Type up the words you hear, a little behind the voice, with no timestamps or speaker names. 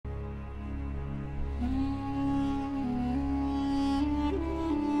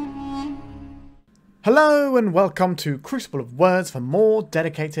Hello and welcome to Crucible of Words for more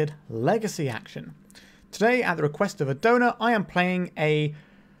dedicated legacy action. Today, at the request of a donor, I am playing a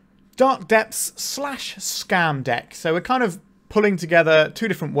Dark Depths / Scam deck. So we're kind of pulling together two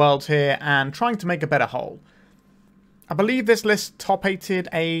different worlds here and trying to make a better whole. I believe this list top 8'd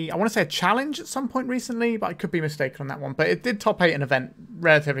I want to say a challenge at some point recently, but I could be mistaken on that one. But it did top 8 an event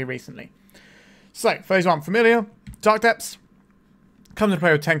relatively recently. So, for those who aren't familiar, Dark Depths comes into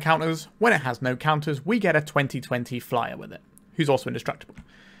play with 10 counters. When it has no counters, we get a 20/20 flyer with it, who's also indestructible.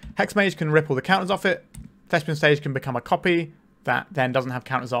 Hexmage can rip all the counters off it. Thespian stage can become a copy that then doesn't have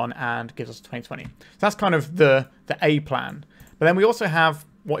counters on and gives us a 20/20. So that's kind of the A plan. But then we also have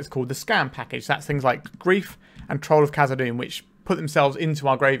what is called the Scam package. That's things like Grief and Troll of Khazad-dum, which put themselves into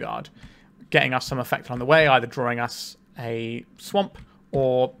our graveyard, getting us some effect along the way, either drawing us a swamp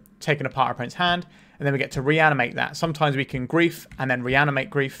or taking apart our opponent's hand. And then we get to reanimate that. Sometimes we can Grief and then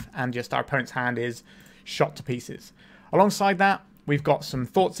reanimate Grief, and just our opponent's hand is shot to pieces. Alongside that, we've got some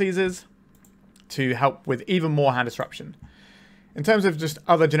Thoughtseizes to help with even more hand disruption. In terms of just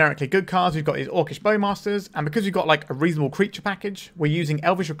other generically good cards, we've got these Orcish Bowmasters, and because we've got like a reasonable creature package, we're using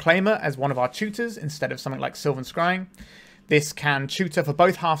Elvish Reclaimer as one of our tutors instead of something like Sylvan Scrying. This can tutor for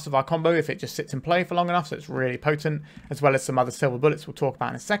both halves of our combo if it just sits in play for long enough, so it's really potent, as well as some other silver bullets we'll talk about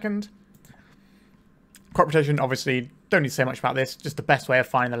in a second. Crop rotation, obviously, don't need to say much about this, just the best way of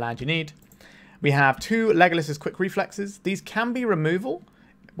finding the land you need. We have two Legolas' quick reflexes. These can be removal,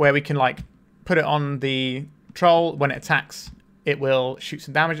 where we can like put it on the troll. When it attacks, it will shoot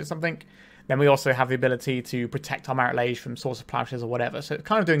some damage at something. Then we also have the ability to protect our MARIT LAGE from Source of Plowshares or whatever, so it's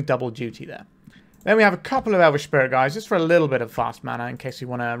kind of doing double duty there. Then we have a couple of Elvish Spirit guys, just for a little bit of fast mana in case we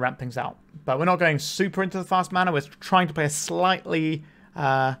want to ramp things out. But we're not going super into the fast mana, we're trying to play a slightly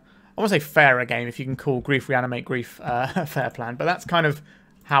I want to say fairer game, if you can call Grief-Reanimate Grief a fair plan. But that's kind of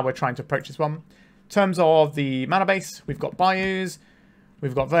how we're trying to approach this one. In terms of the mana base, we've got Bayous,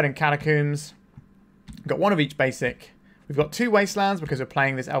 we've got Verdant Catacombs, we've got one of each basic. We've got two Wastelands because we're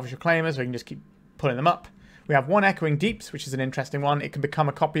playing this Elvish Reclaimer, so we can just keep pulling them up. We have one Echoing Deeps, which is an interesting one. It can become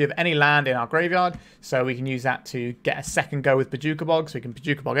a copy of any land in our graveyard, so we can use that to get a second go with Bojuka Bog. So we can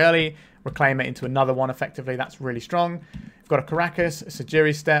Bojuka Bog early, reclaim it into another one effectively. That's really strong. We've got a Karakas, a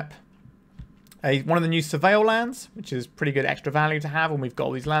Sejiri Steppe, one of the new Surveil lands, which is pretty good extra value to have when we've got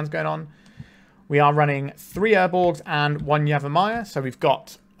all these lands going on. We are running 3 Urborgs and 1 Yavimaya, so we've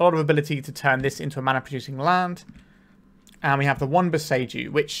got a lot of ability to turn this into a mana-producing land. And we have the 1 Boseiju,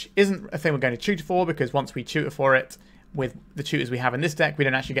 which isn't a thing we're going to tutor for, because once we tutor for it with the tutors we have in this deck, we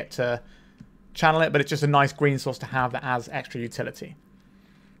don't actually get to channel it, but it's just a nice green source to have that has extra utility.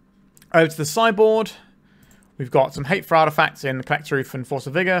 Over to the sideboard, we've got some Hate for artifacts in Collector Ouphe and Force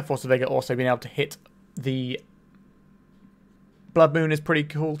of Vigor. Force of Vigor also being able to hit the Blood Moon is pretty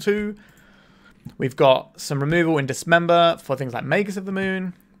cool too. We've got some removal in Dismember for things like Magus of the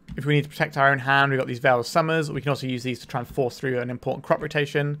Moon. If we need to protect our own hand, we've got these Veil of Summers. We can also use these to try and force through an important crop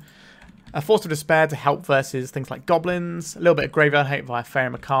rotation. A Force of Despair to help versus things like Goblins. A little bit of Graveyard Hate via Faerie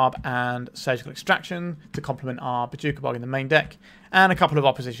Macabre and Surgical Extraction to complement our Bojuka Bog in the main deck. And a couple of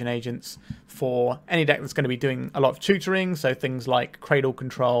opposition agents for any deck that's going to be doing a lot of tutoring. So things like Cradle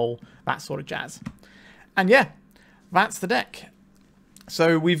Control, that sort of jazz. And yeah, that's the deck.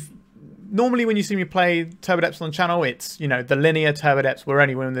 So normally when you see me play Turbo Depths on the channel, it's, you know, the linear Turbo Depths. We're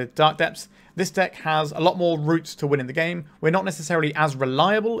only winning the Dark Depths. This deck has a lot more routes to winning the game. We're not necessarily as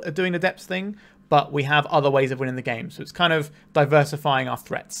reliable at doing the Depths thing, but we have other ways of winning the game. So it's kind of diversifying our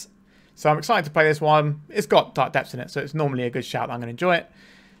threats. So I'm excited to play this one. It's got Dark Depths in it, so it's normally a good shout that I'm going to enjoy it.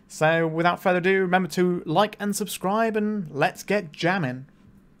 So without further ado, remember to like and subscribe, and let's get jamming.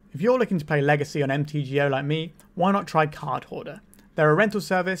 If you're looking to play Legacy on MTGO like me, why not try Card Hoarder? They're a rental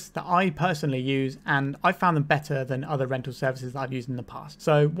service that I personally use, and I found them better than other rental services that I've used in the past.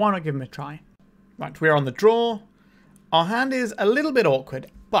 So why not give them a try? Right, we're on the draw. Our hand is a little bit awkward,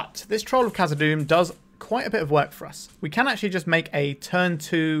 but this Troll of Khazad-dum does quite a bit of work for us. We can actually just make a turn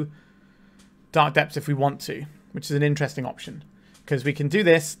 2 Dark Depths if we want to, which is an interesting option. Because we can do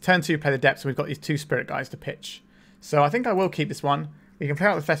this, turn 2, play the Depths, and we've got these 2 Spirit guys to pitch. So I think I will keep this one. We can play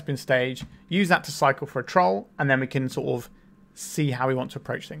out the Thespian stage, use that to cycle for a Troll, and then we can sort of see how we want to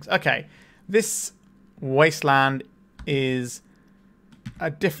approach things. Okay, this Wasteland is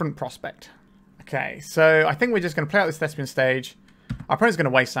a different prospect. Okay, so I think we're just going to play out this Thespian stage. Our opponent's going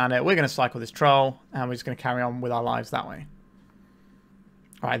to Wasteland it. We're going to cycle this Troll, and we're just going to carry on with our lives that way.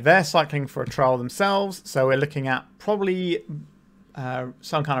 Alright, they're cycling for a Troll themselves, so we're looking at probably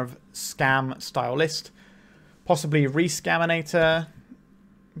some kind of scam style list. Possibly Rescaminator,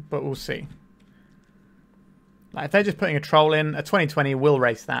 but we'll see. Like if they're just putting a troll in, a 20/20 will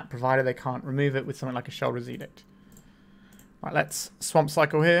race that, provided they can't remove it with something like a Shoulder's Edict. Right, let's Swamp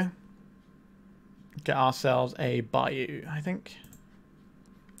Cycle here. Get ourselves a Bayou, I think.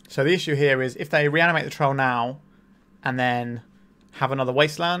 So the issue here is if they reanimate the troll now and then have another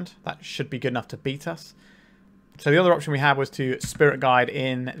Wasteland, that should be good enough to beat us. So the other option we had was to Spirit Guide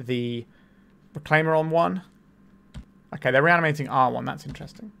in the Reclaimer on one. Okay, they're reanimating R1, that's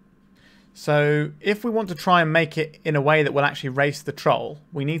interesting. So if we want to try and make it in a way that will actually race the troll,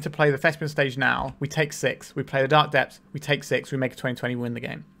 we need to play the Thespian stage now. We take 6. We play the Dark Depths. We take 6. We make a 20/20, win the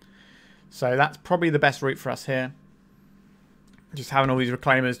game. So that's probably the best route for us here. Just having all these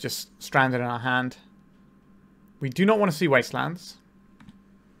Reclaimers just stranded in our hand. We do not want to see Wastelands.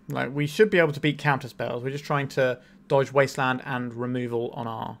 Like, we should be able to beat counter spells. We're just trying to dodge Wasteland and removal on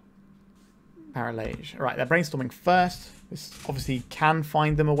our MARIT LAGE. Alright, they're brainstorming first. This obviously can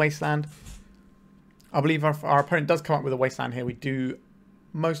find them a Wasteland. I believe if our opponent does come up with a Wasteland here, we do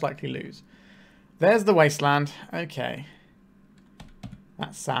most likely lose. There's the Wasteland. Okay.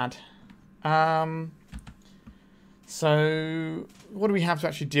 That's sad. So, what do we have to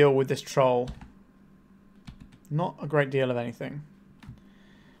actually deal with this troll? Not a great deal of anything.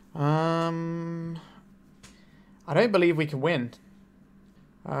 I don't believe we can win.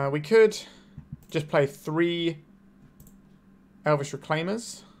 We could just play 3 Elvish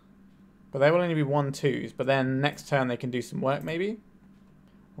Reclaimers, but they will only be 1/2s, but then next turn they can do some work maybe.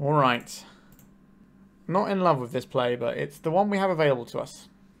 Alright. Not in love with this play, but it's the one we have available to us.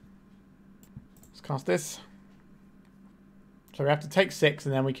 Let's cast this. So we have to take 6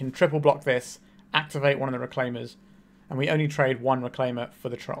 and then we can triple block this, activate one of the Reclaimers, and we only trade 1 Reclaimer for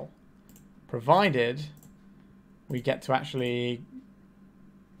the troll. Provided we get to actually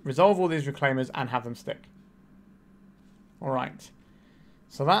resolve all these Reclaimers and have them stick. Alright.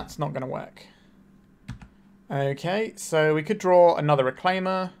 So that's not going to work. Okay, so we could draw another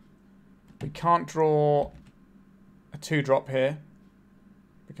Reclaimer. We can't draw a 2-drop here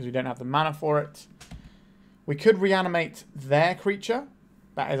because we don't have the mana for it. We could reanimate their creature.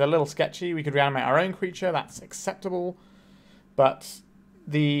 That is a little sketchy. We could reanimate our own creature. That's acceptable. But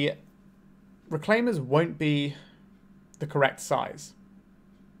the Reclaimers won't be the correct size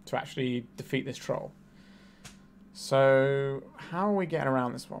to actually defeat this troll. So how are we getting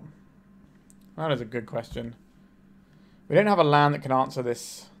around this one? That is a good question. We don't have a land that can answer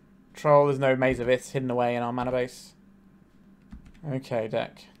this troll. There's no Maze of Iths hidden away in our mana base. Okay,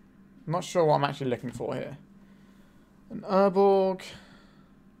 deck. I'm not sure what I'm actually looking for here. An Urborg.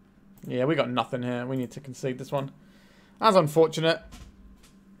 Yeah, we got nothing here. We need to concede this one. That's unfortunate.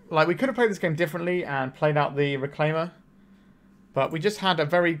 Like, we could have played this game differently and played out the Reclaimer. But we just had a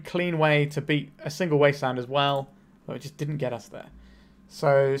very clean way to beat a single Wasteland as well. But it just didn't get us there.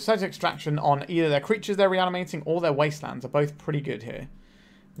 So, Surge Extraction on either their creatures they're reanimating or their Wastelands are both pretty good here.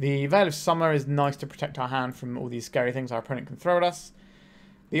 The Veil of Summer is nice to protect our hand from all these scary things our opponent can throw at us.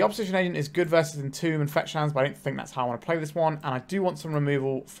 The Opposition Agent is good versus Entomb and Fetch lands, but I don't think that's how I want to play this one. And I do want some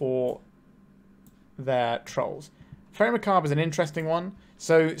removal for their Trolls. Faerie Macabre is an interesting one.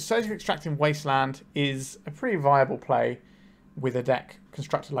 So, Surgically Extracting Wasteland is a pretty viable play with a deck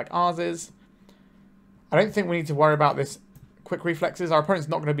constructed like ours is. I don't think we need to worry about this quick Reflexes. Our opponent's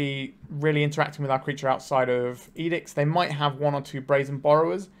not going to be really interacting with our creature outside of Edicts. They might have 1 or 2 Brazen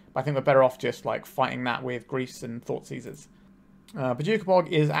Borrowers, but I think we're better off just like fighting that with Griefs and Thoughtseizes. Bojuka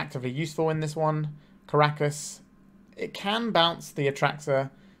Bog is actively useful in this one. Karakas, it can bounce the Atraxa,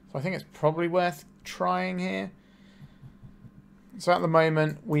 so I think it's probably worth trying here. So at the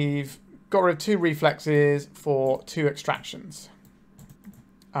moment, we've got rid of 2 Reflexes for 2 Extractions.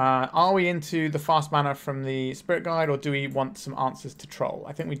 Are we into the fast mana from the Spirit Guide, or do we want some answers to Troll?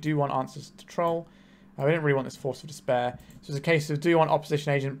 I think we do want answers to Troll. We didn't really want this Force of Despair. So it's a case of, do you want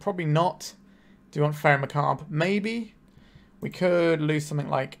Opposition Agent? Probably not. Do you want Faerie Macabre? Maybe. We could lose something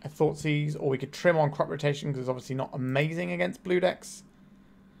like a Thoughtseize, or we could trim on Crop Rotation, because it's obviously not amazing against blue decks.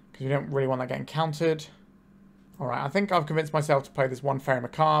 Because we don't really want that getting countered. Alright, I think I've convinced myself to play this one Faerie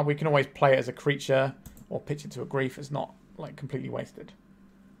Macabre. We can always play it as a creature, or pitch it to a Grief. It's not like completely wasted.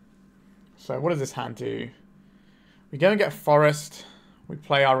 So what does this hand do? We go and get a Forest. We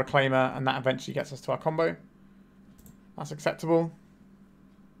play our Reclaimer, and that eventually gets us to our combo. That's acceptable.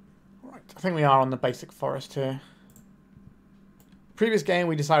 Alright, I think we are on the basic Forest here. Previous game,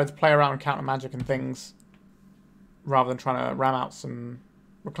 we decided to play around with counter magic and things rather than trying to ram out some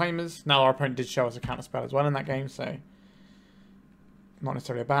Reclaimers. Now our opponent did show us a counter spell as well in that game, so not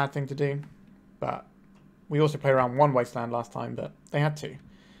necessarily a bad thing to do. But we also played around 1 Wasteland last time, but they had 2.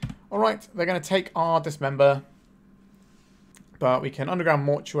 Alright, they're going to take our Dismember, but we can Underground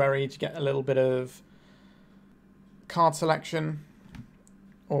Mortuary to get a little bit of card selection,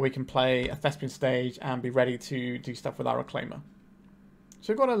 or we can play a Thespian stage and be ready to do stuff with our Reclaimer.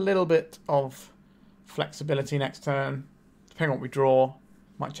 So we've got a little bit of flexibility next turn. Depending on what we draw,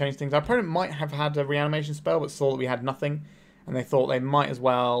 might change things. Our opponent might have had a reanimation spell, but saw that we had nothing, and they thought they might as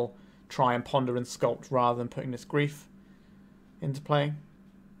well try and ponder and sculpt rather than putting this grief into play.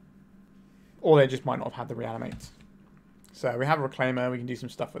 Or they just might not have had the reanimate. So we have a Reclaimer, we can do some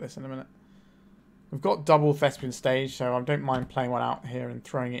stuff with this in a minute. We've got double Thespian stage, so I don't mind playing one out here and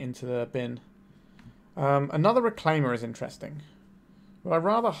throwing it into the bin. Another Reclaimer is interesting. Would I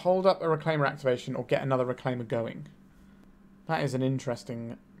rather hold up a Reclaimer activation or get another Reclaimer going? That is an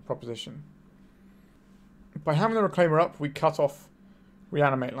interesting proposition. By having the Reclaimer up, we cut off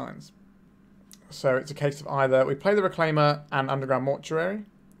reanimate lines. So it's a case of either we play the Reclaimer and Underground Mortuary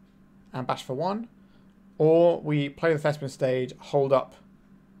and bash for 1, or we play the Thespian stage, hold up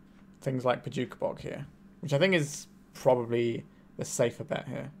things like Bojuka Bog here, which I think is probably the safer bet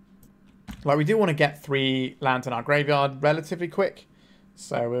here. Like, we do want to get 3 lands in our graveyard relatively quick,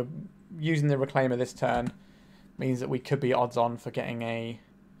 so we're using the Reclaimer this turn. Means that we could be odds on for getting a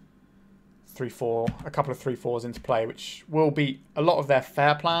 3-4, a couple of 3-4s into play, which will beat a lot of their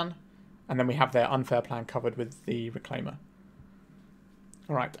fair plan, and then we have their unfair plan covered with the Reclaimer.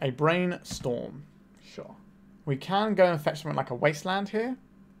 Alright, a Brainstorm. Sure. We can go and fetch something like a Wasteland here,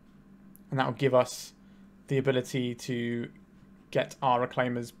 and that will give us the ability to get our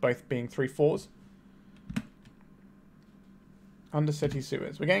Reclaimers both being 3-4s. Undercity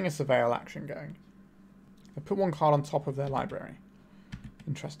Sewers. We're getting a Surveil action going. They put 1 card on top of their library.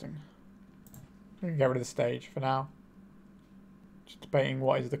 Interesting. We can get rid of the stage for now. Just debating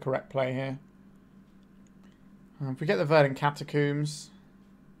what is the correct play here. If we get the Verdant Catacombs,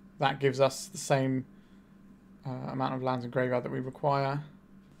 that gives us the same amount of lands and graveyard that we require.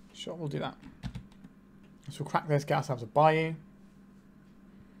 Sure, we'll do that. So we'll crack this, get ourselves a Bayou.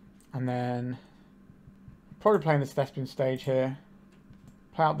 And then probably playing this Thespian stage here.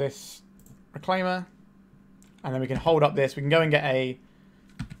 Play out this Reclaimer. And then we can hold up this. We can go and get a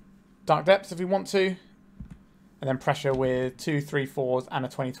Dark Depths if we want to. And then pressure with 2 3-4s and a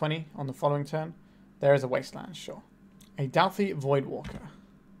 20/20 on the following turn. There is a Wasteland, sure. A Dauthi Voidwalker.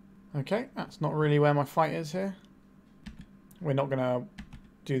 Okay, that's not really where my fight is here. We're not going to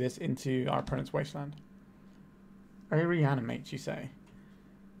do this into our opponent's Wasteland. A Reanimate, you say?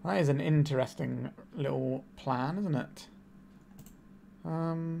 That is an interesting little plan, isn't it?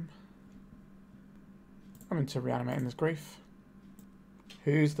 I'm into reanimating this Grief.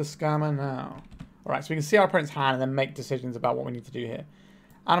 Who's the scammer now? Alright, so we can see our opponent's hand and then make decisions about what we need to do here.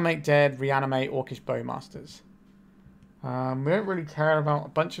 Animate Dead, Reanimate, Orcish Bowmasters. We don't really care about a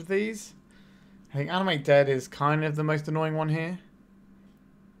bunch of these. I think Animate Dead is kind of the most annoying one here.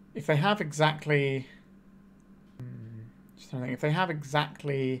 If they have exactly... just trying to think. If they have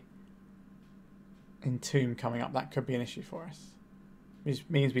exactly Entomb coming up, that could be an issue for us. Which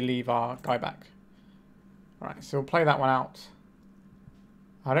means we leave our guy back. Alright, so we'll play that one out.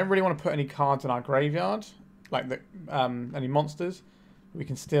 I don't really want to put any cards in our graveyard, like any monsters. We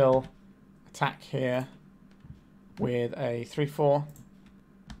can still attack here with a 3-4.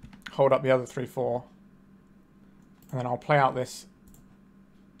 Hold up the other 3-4. And then I'll play out this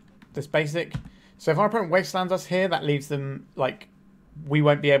basic. So if our opponent Wastelands us here, that leaves them, like, we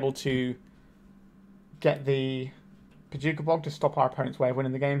won't be able to get the Bojuka Bog to stop our opponent's way of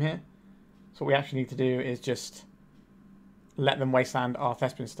winning the game here. So what we actually need to do is just let them Wasteland our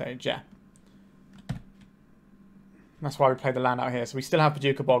Thespian stage, yeah. That's why we play the land out here. So we still have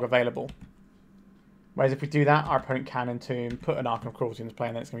Bojuka Bog available. Whereas if we do that, our opponent can Entomb, put an Archon of Cruelty into play,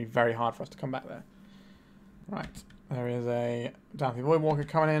 and then it's going to be very hard for us to come back there. Right, there is a Dauthi Voidwalker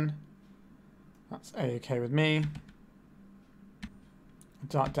coming in. That's A-okay with me.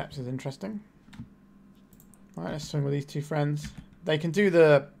 Dark Depths is interesting. Alright, let's swing with these 2 friends. They can do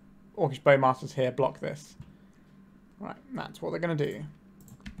the Orcish Bowmasters here, block this. Right, that's what they're going to do.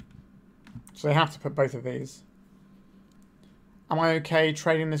 So they have to put both of these. Am I okay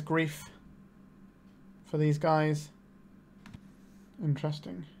trading this Grief for these guys?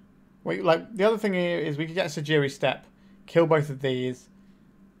 Interesting. Wait, like, the other thing here is we could get a Sejiri Steppe, kill both of these.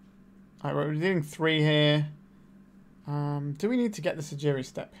 Alright, we're doing 3 here. Do we need to get the Sejiri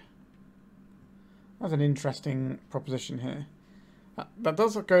Steppe? That's an interesting proposition here. That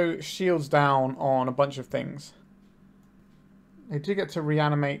does go shields down on a bunch of things. They do get to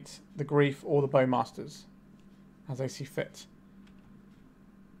reanimate the Grief or the Bowmasters as they see fit.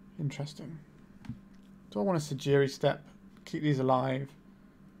 Interesting. Do I want a Sejiri Steppe? Keep these alive.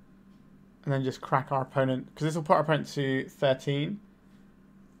 And then just crack our opponent. Because this will put our opponent to 13.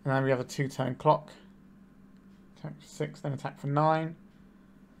 And then we have a 2-turn clock. Attack for 6, then attack for 9.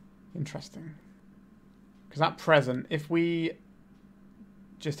 Interesting. Because at present, if we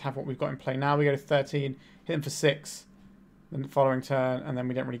just have what we've got in play now, we go to 13, hit them for 6, then the following turn, and then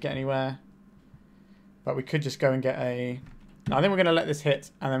we don't really get anywhere. But we could just go and get a... No, I think we're going to let this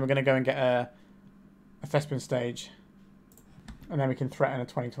hit, and then we're going to go and get a Thespian stage. And then we can threaten a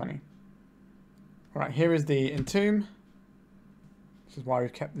 2020. Alright, here is the Entomb. This is why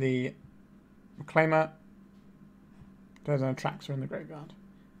we've kept the Reclaimer. There's an Atraxa in the graveyard.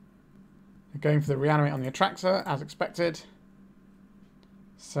 We're going for the Reanimate on the Atraxa, as expected.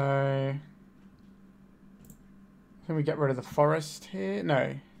 So... I think we get rid of the Forest here.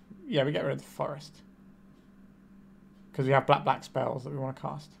 No. Yeah, we get rid of the Forest. Because we have black spells that we want to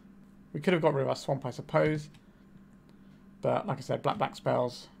cast. We could have got rid of our Swamp, I suppose. But, like I said, black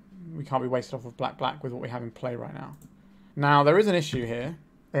spells. We can't be wasted off of black with what we have in play right now. Now, there is an issue here.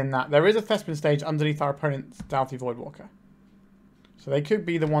 In that there is a Thespian stage underneath our opponent's Doughty Voidwalker. So they could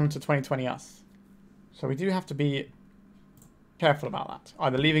be the one to 2020 us. So we do have to be careful about that.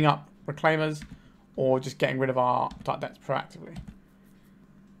 Either leaving up Reclaimers or just getting rid of our Dark Depths proactively.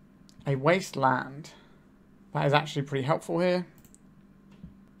 A Wasteland. That is actually pretty helpful here.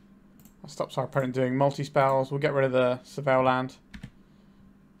 That stops our opponent doing multi-spells. We'll get rid of the Surveil Land.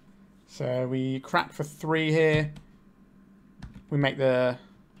 So we crack for 3 here. We make the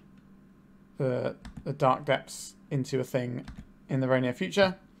Dark Depths into a thing in the very near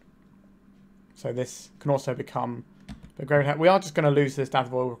future. So this can also become a great. We are just going to lose this Doughty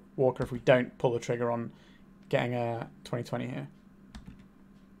Voidwalker if we don't pull the trigger on getting a 2020 here.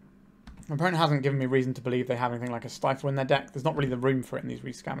 My opponent hasn't given me reason to believe they have anything like a Stifle in their deck. There's not really the room for it in these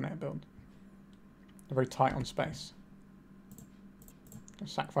Rescaminator builds. They're very tight on space.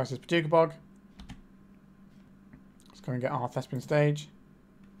 Sacrifices Bojuka Bog. Let's go and get our Thespian stage.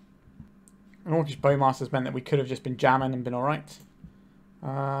 And Orcish Bowmasters meant that we could have just been jamming and been alright.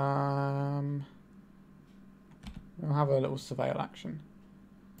 We'll have a little Surveil action.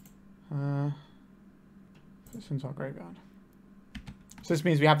 Put this into our graveyard. So this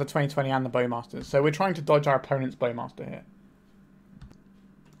means we have the 2020 and the Bowmasters. So we're trying to dodge our opponent's Bowmaster here.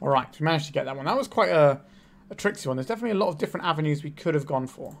 Alright, we managed to get that one. That was quite a tricksy one. There's definitely a lot of different avenues we could have gone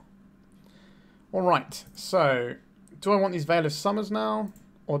for. Alright, so do I want these Veil of Summers now?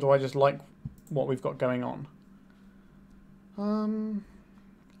 Or do I just like what we've got going on?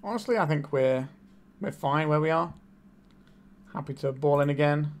 Honestly, I think we're fine where we are. Happy to ball in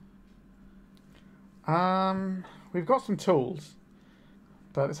again. We've got some tools.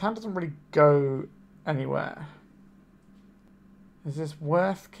 But this hand doesn't really go anywhere. Is this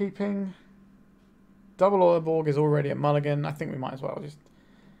worth keeping? Double Urborg is already a mulligan. I think we might as well just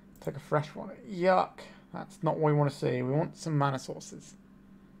take a fresh one. Yuck. That's not what we want to see. We want some mana sources.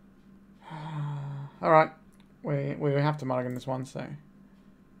 Alright. We have to mulligan this one, so...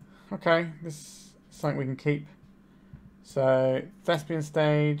 Okay, this is something we can keep. So, Thespian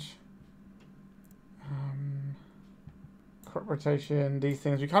stage... crop rotation, these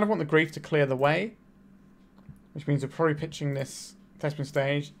things. We kind of want the Grief to clear the way, which means we're probably pitching this Thespian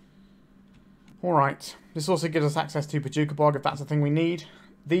stage. Alright, this also gives us access to Bojuka Bog if that's the thing we need.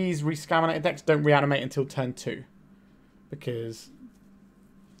 These Rescaminator decks don't reanimate until turn 2, because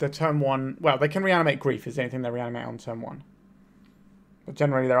the turn 1, well, they can reanimate Grief is anything they reanimate on turn 1. But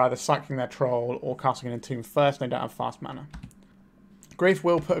generally they're either cycling their Troll or casting an Entomb first, and they don't have fast mana. Grief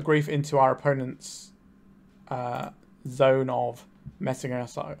will put a Grief into our opponent's zone of messing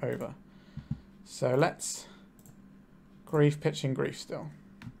us over. So let's Grief, pitching Grief still.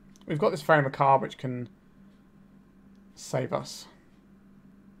 We've got this Faerie Macabre which can save us.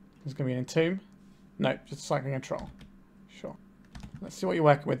 There's going to be an Entomb. Nope, just cycling a Troll. Sure. Let's see what you're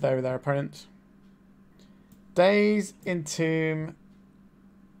working with there with their opponent. Daze, Entomb,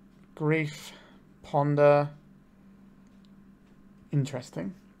 Grief, Ponder.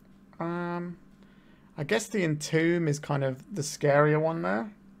 Interesting. I guess the Entomb is kind of the scarier one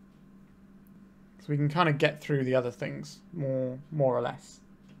there. So we can kind of get through the other things more or less.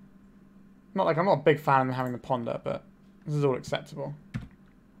 I'm not a big fan of having the Ponder, but this is all acceptable.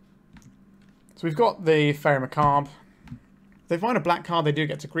 So we've got the Faerie Macabre. If they find a black card, they do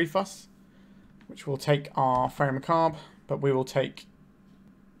get to Grief us, which will take our Faerie Macabre, but we will take...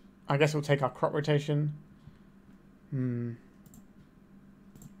 I guess we'll take our crop rotation. Right,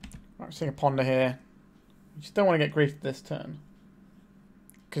 we're seeing a Ponder here. We just don't want to get Grief this turn.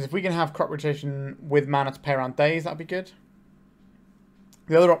 Because if we can have crop rotation with mana to pay around Daze, that'd be good.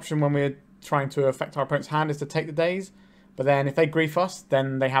 The other option when we're trying to affect our opponent's hand is to take the Daze. But then if they Grief us,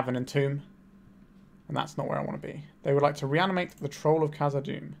 then they have an Entomb. And that's not where I want to be. They would like to reanimate the Troll of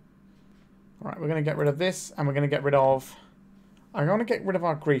Khazad-dum. Alright, we're going to get rid of this, and we're going to get rid of... I want to get rid of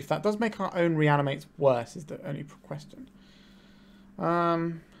our grief. That does make our own reanimates worse, is the only question.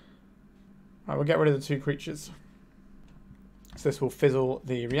 Right, we'll get rid of the 2 creatures. So this will fizzle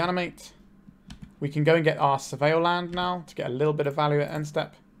the reanimate. We can go and get our surveil land now to get a little bit of value at end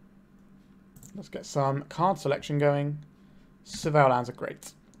step. Let's get some card selection going. Surveil lands are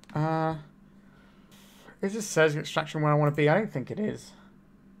great. Is this Surge Extraction where I want to be? I don't think it is.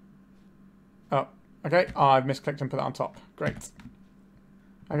 Oh, okay. Oh, I've misclicked and put that on top. Great.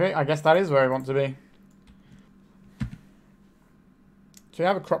 Okay, I guess that is where I want to be. So you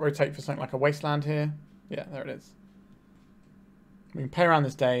have a crop rotate for something like a Wasteland here. Yeah, there it is. We can play around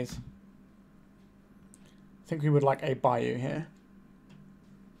this days. I think we would like a Bayou here.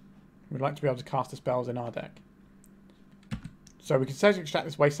 We'd like to be able to cast the spells in our deck. So we can Surge Extract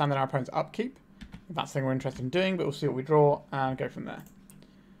this Wasteland in our opponent's upkeep. If that's the thing we're interested in doing, but we'll see what we draw and go from there.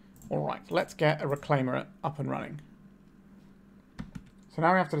 Alright, let's get a Reclaimer up and running. So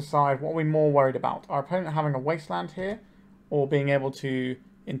now we have to decide what are we more worried about. Our opponent having a Wasteland here, or being able to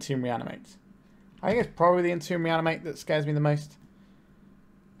Entomb Reanimate. I think it's probably the Entomb Reanimate that scares me the most.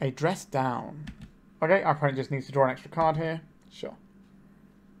 A Dress Down. Okay, our opponent just needs to draw an extra card here. Sure.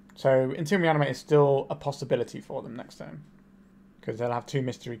 So Entomb Reanimate is still a possibility for them next turn, because they'll have 2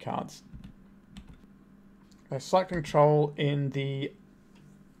 mystery cards. They're cycling Troll in the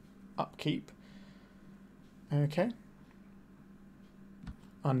upkeep. Okay.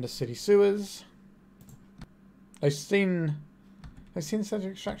 Under City Sewers. They've seen Surge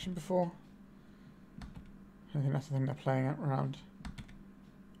Extraction before. I think that's the thing they're playing around.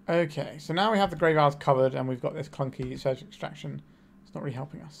 Okay, so now we have the graveyards covered and we've got this clunky Surge Extraction. It's not really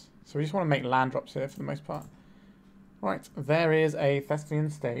helping us. So we just want to make land drops here for the most part. Right, there is a Thespian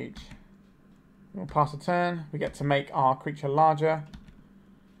stage. We'll pass a turn. We get to make our creature larger.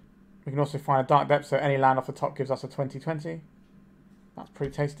 We can also find a Dark Depth, so any land off the top gives us a 20/20. That's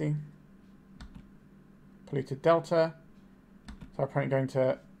pretty tasty. Polluted Delta. So our opponent going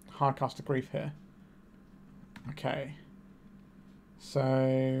to hardcast a Grief here. Okay.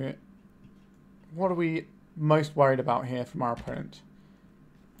 So what are we most worried about here from our opponent?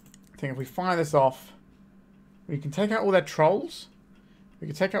 I think if we fire this off, we can take out all their trolls. We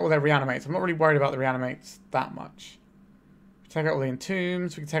can take out all their reanimates. I'm not really worried about the reanimates that much. We can take out all the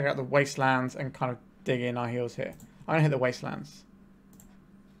entombs. We can take out the wastelands and kind of dig in our heels here. I'm going to hit the wastelands.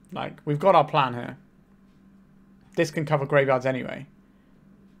 Like, we've got our plan here. This can cover graveyards anyway.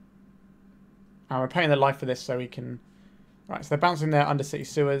 And we're paying the life for this so we can... Right, so they're bouncing there under City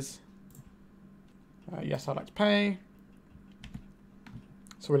Sewers. Yes, I'd like to pay.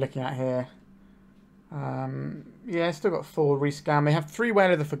 So we're looking at here. Yeah, still got full rescan. They have 3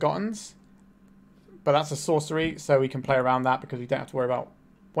 Wail of the Forgottens. But that's a sorcery, so we can play around that because we don't have to worry about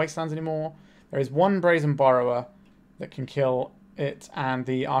Wastelands anymore. There is 1 Brazen Borrower that can kill it, and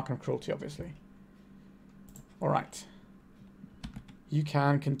the Archon of Cruelty, obviously. Alright. You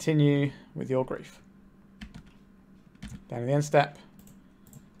can continue with your grief. Down to the end step.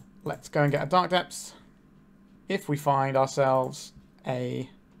 Let's go and get a Dark Depths. If we find ourselves a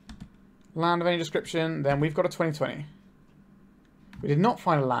land of any description, then we've got a 20/20. We did not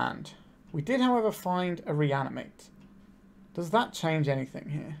find a land. We did, however, find a Reanimate. Does that change anything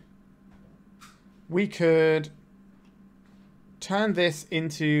here? We could turn this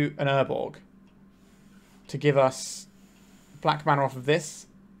into an Urborg to give us black mana off of this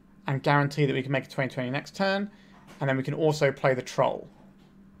and guarantee that we can make a 20/20 next turn, and then we can also play the Troll.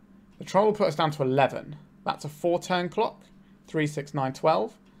 The Troll will put us down to 11. That's a 4-turn clock. 3, 6, 9,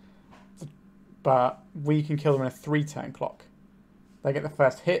 12. But we can kill them in a 3-turn clock. They get the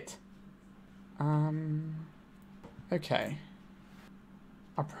first hit. Okay.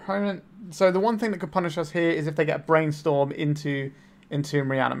 Opponent. So the one thing that could punish us here is if they get a Brainstorm into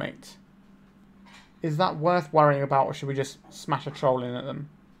Reanimate. Is that worth worrying about, or should we just smash a Troll in at them?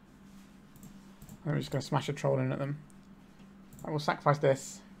 I'm just going to smash a Troll in at them. I will sacrifice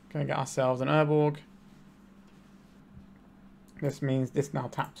this. Going to get ourselves an Urborg. This means this now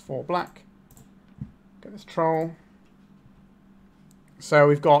taps for black. Get this Troll. So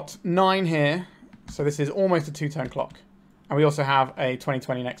we've got 9 here. So this is almost a 2-turn clock. And we also have a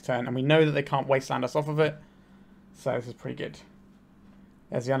 20/20 next turn. And we know that they can't Wasteland us off of it. So this is pretty good.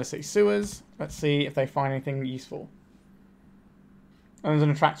 There's the Undercity Sewers. Let's see if they find anything useful. And there's an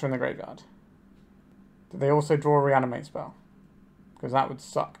Attractor in the graveyard. Did they also draw a Reanimate spell? Because that would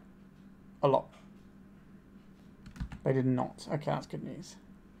suck a lot. They did not. Okay, that's good news.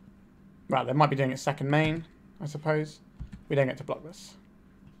 Well, they might be doing it second main, I suppose. We don't get to block this.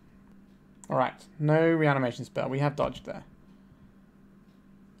 Alright, no reanimation spell. We have dodged there.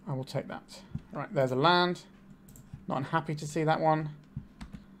 I will take that. Right, there's a land. Not unhappy to see that one.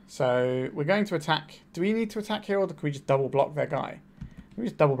 So we're going to attack. Do we need to attack here, or can we just double block their guy? We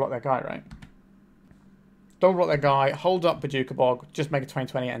just double block their guy, right? Double block their guy, hold up Bojuka Bog, just make a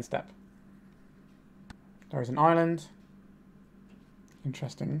 20/20 end step. There is an island.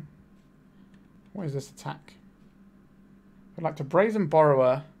 Interesting. What is this attack? I'd like to Brazen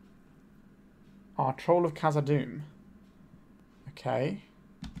Borrower our Troll of Khazad-dum. Okay.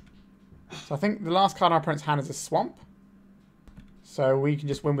 So I think the last card in our opponent's hand is a Swamp. So we can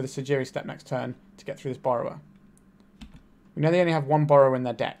just win with a Sejiri Steppe next turn to get through this Borrower. We know they only have one Borrower in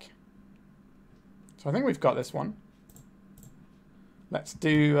their deck. So I think we've got this one. Let's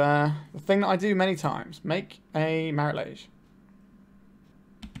do the thing that I do many times. Make a MARIT LAGE.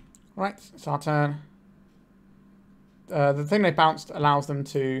 Alright, it's our turn. The thing they bounced allows them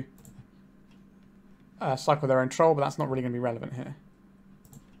to cycle their own troll, but that's not really going to be relevant here.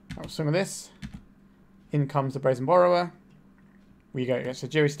 I'll swing with this. In comes the Brazen Borrower. We go against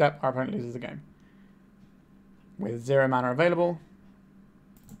Sejiri Steppe. Our opponent loses the game. With 0 mana available.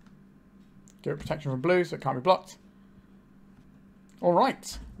 Give it protection from blue so it can't be blocked.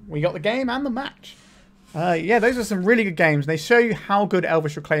 Alright. We got the game and the match. Yeah, those are some really good games. They show you how good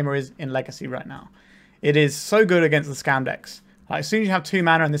Elvish Reclaimer is in Legacy right now. It is so good against the scam decks. Like, as soon as you have 2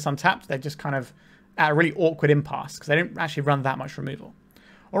 mana and this untapped, they're just kind of at a really awkward impasse because they don't actually run that much removal.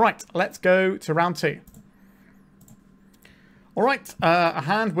 Alright, let's go to round 2. Alright, a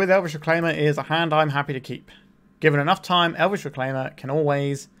hand with Elvish Reclaimer is a hand I'm happy to keep. Given enough time, Elvish Reclaimer can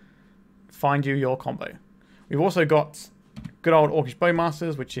always find you your combo. We've also got good old Orcish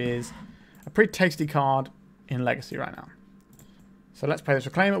Bowmasters, which is a pretty tasty card in Legacy right now. So let's play this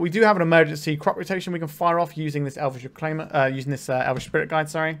Reclaimer. We do have an emergency crop rotation we can fire off using this Elvish Reclaimer, using this Elvish Spirit Guide,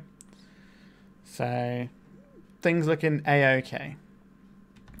 sorry. So things looking a-okay.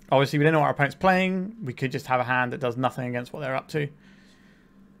 Obviously, we don't know what our opponent's playing. We could just have a hand that does nothing against what they're up to.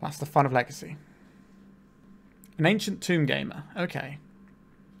 That's the fun of Legacy. An Ancient Tomb Gamer. Okay.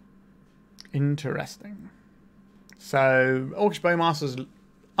 Interesting. So, Orcish Bowmasters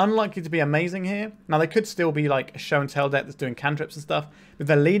unlikely to be amazing here. Now, they could still be like a show and tell deck that's doing cantrips and stuff. But if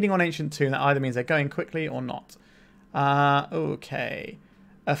they're leading on Ancient Tomb, that either means they're going quickly or not. Okay.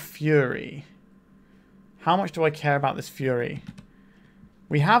 A Fury. How much do I care about this Fury?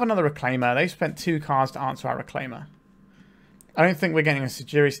 We have another Reclaimer. They spent 2 cards to answer our Reclaimer. I don't think we're getting a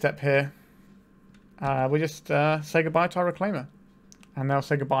Sejiri Steppe here. We just say goodbye to our Reclaimer. And they'll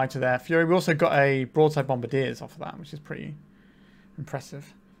say goodbye to their Fury. We also got a Broadside Bombardiers off of that, which is pretty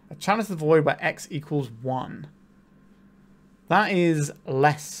impressive. A Chalice of the Void where X equals 1. That is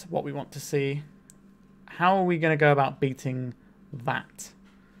less what we want to see. How are we going to go about beating that?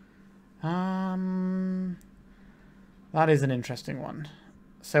 That is an interesting one.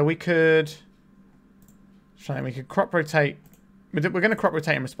 So we could... we could crop rotate. We're going to crop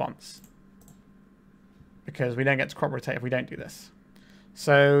rotate in response. Because we don't get to crop rotate if we don't do this.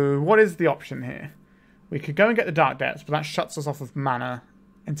 So what is the option here? We could go and get the Dark Depths, but that shuts us off of mana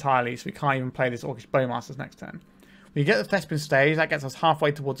entirely, so we can't even play this Orcish Bowmasters next turn. We get the Thespian stage, that gets us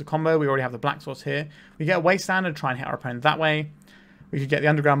halfway towards the combo. We already have the Black Source here. We get a Wasteland and try and hit our opponent that way. We could get the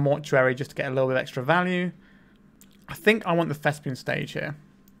Underground Mortuary just to get a little bit of extra value. I think I want the Thespian stage here.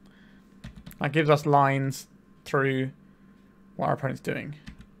 That gives us lines through what our opponent's doing.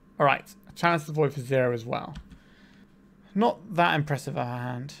 Alright, a Chalice of the Void for 0 as well. Not that impressive a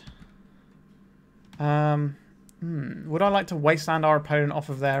hand. Would I like to Wasteland our opponent off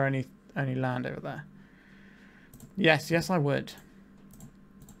of their only land over there? Yes, I would.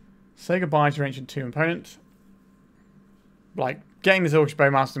 Say goodbye to your Ancient Tomb opponent. Like, getting this Orcish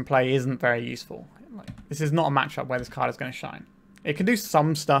Bowmaster in play isn't very useful. Like, this is not a matchup where this card is going to shine. It can do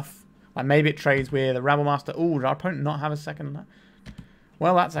some stuff. Like, maybe it trades with a Rabble Master. Ooh, did our opponent not have a second?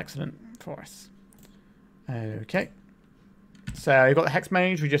 Well, that's excellent for us. Okay. So, you've got the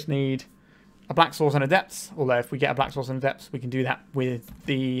Hexmage. We just need a Black Source and a Depths. Although, if we get a Black Source and a Depths, we can do that with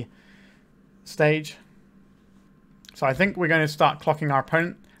the stage. So, I think we're going to start clocking our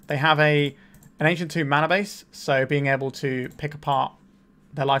opponent. They have an Ancient Tomb mana base. So, being able to pick apart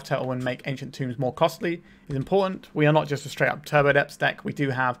their life total and make Ancient Tombs more costly is important. We are not just a straight-up Turbo Depths deck. We do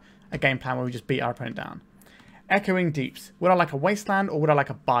have a game plan where we just beat our opponent down. Echoing Deeps. Would I like a Wasteland or would I like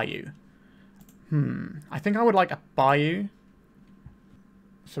a Bayou? I think I would like a Bayou.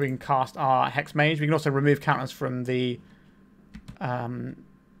 So we can cast our Hexmage. We can also remove counters from the Chalice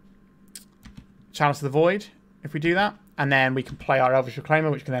of the Void if we do that. And then we can play our Elvish Reclaimer,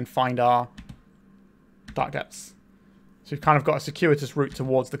 which can then find our Dark Depths. So we've kind of got a circuitous route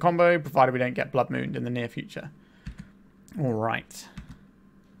towards the combo, provided we don't get Blood Mooned in the near future. Alright.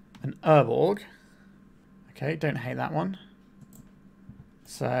 an Urborg. Okay, don't hate that one.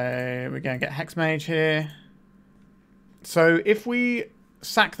 So we're going to get Hexmage here. So if we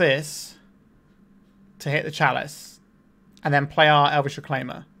sack this to hit the Chalice and then play our Elvish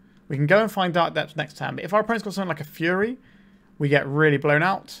Reclaimer, we can go and find Dark Depths next turn. But if our opponent's got something like a Fury, we get really blown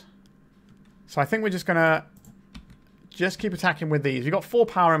out. So I think we're just going to just keep attacking with these. We've got 4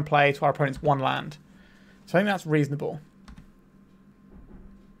 power in play to our opponent's 1 land. So I think that's reasonable.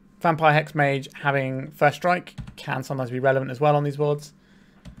 Vampire Hexmage having first strike can sometimes be relevant as well on these boards.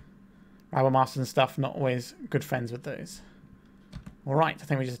 Bowmasters and stuff, not always good friends with those. Alright, I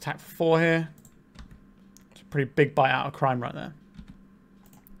think we just attack for 4 here. It's a pretty big bite out of crime right there.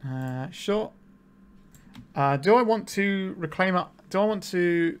 Sure. Do I want to reclaim up? Do I want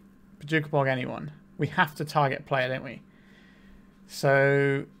to Bojuka Bog anyone? We have to target player, don't we?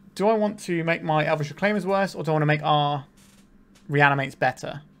 So, do I want to make my Elvish Reclaimers worse, or do I want to make our Reanimates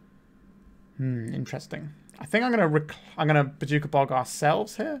better? Interesting. I think I'm gonna Bojuka Bog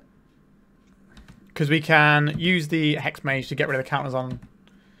ourselves here, because we can use the Hexmage to get rid of the counters on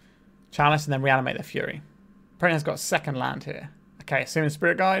Chalice and then reanimate their Fury. Opponent has got a second land here. Okay, assuming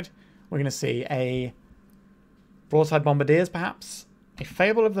Spirit Guide, we're going to see a Broadside Bombardiers, perhaps. A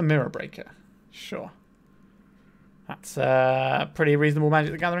Fable of the Mirror Breaker. Sure. That's a pretty reasonable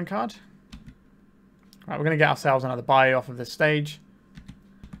Magic the Gathering card. Right, we're going to get ourselves another Bayou off of this stage.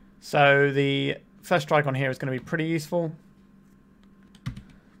 So the first strike on here is going to be pretty useful.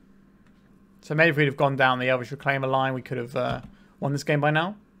 So maybe if we'd have gone down the Elvish Reclaimer line, we could have won this game by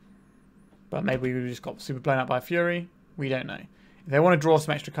now. But maybe we just got super blown out by a Fury. We don't know. If they want to draw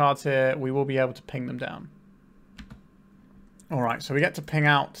some extra cards here, we will be able to ping them down. Alright, so we get to ping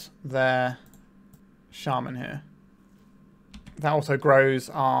out their Shaman here. That also grows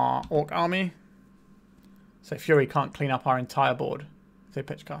our Orc army. So Fury can't clean up our entire board if they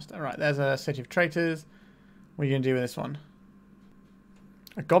pitch cast it. Alright, there's a City of Traitors. What are you going to do with this one?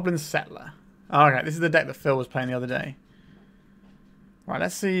 A Goblin Settler. Okay, this is the deck that Phil was playing the other day. Right,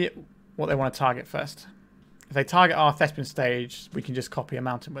 let's see what they want to target first. If they target our Thespian stage, we can just copy a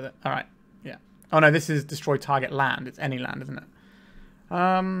mountain with it. Alright, yeah. Oh no, this is destroy target land. It's any land, isn't it?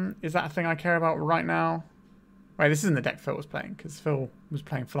 Is that a thing I care about right now? Wait, this isn't the deck Phil was playing, because Phil was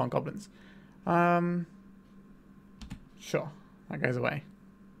playing full-on goblins. Sure, that goes away.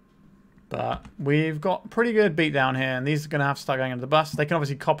 But we've got pretty good beatdown here, and these are going to have to start going under the bus. They can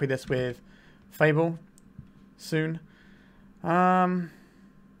obviously copy this with Fable soon. A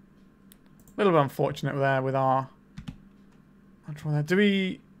little bit unfortunate there with our... Do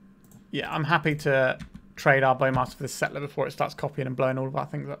we... Yeah, I'm happy to trade our Bowmaster for this Settler before it starts copying and blowing all of our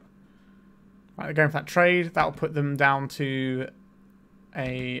things up. Right, they're going for that trade. That will put them down to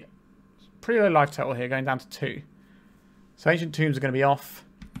a pretty low life total here, going down to 2. So Ancient Tombs are going to be off.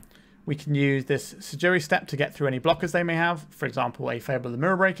 We can use this Sejiri Steppe to get through any blockers they may have. For example, a Fable of the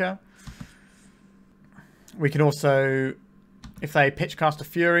Mirror Breaker. We can also, if they pitch cast a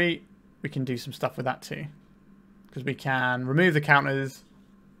Fury, we can do some stuff with that too. Because we can remove the counters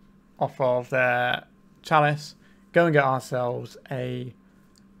off of their Chalice, go and get ourselves a...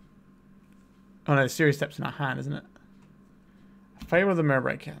 Oh no, the Sejiri Steppe's in our hand, isn't it? A Fable of the Mirror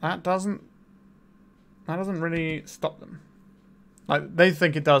Breaker. That doesn't really stop them. Like, they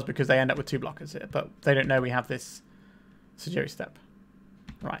think it does because they end up with 2 blockers here, but they don't know we have this Sejiri Steppe.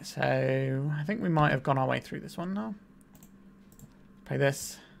 Right, so I think we might have gone our way through this one now. Play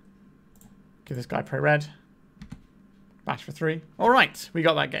this. Give this guy pro-red. Bash for 3. Alright, we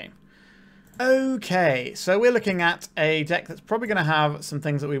got that game. Okay, so we're looking at a deck that's probably going to have some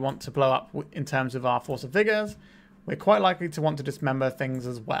things that we want to blow up in terms of our Force of Vigors. We're quite likely to want to dismember things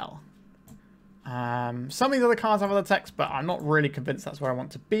as well. Some of these other cards have other texts, but I'm not really convinced that's where I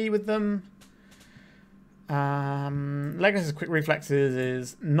want to be with them. Legolas' quick reflexes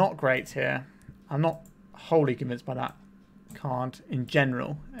is not great here. I'm not wholly convinced by that card in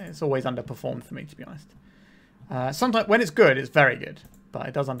general. It's always underperformed for me, to be honest. Sometimes when it's good, it's very good, but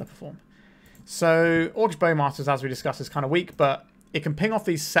it does underperform. So Orcish Bowmasters, as we discussed, is kind of weak, but it can ping off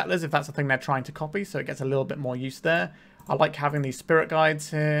these settlers if that's the thing they're trying to copy, so it gets a little bit more use there. I like having these Spirit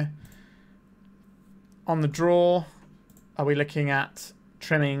Guides here. On the draw, are we looking at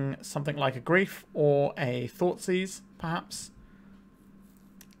trimming something like a Grief or a Thoughtseize, perhaps?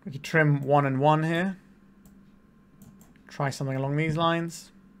 We could trim 1 and 1 here. Try something along these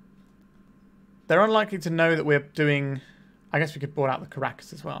lines. They're unlikely to know that we're doing... I guess we could board out the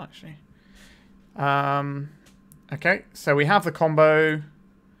Karakas as well, actually. Okay, so we have the combo.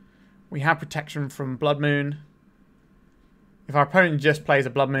 We have protection from Blood Moon. If our opponent just plays a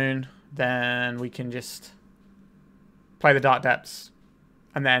Blood Moon, then we can just play the Dark Depths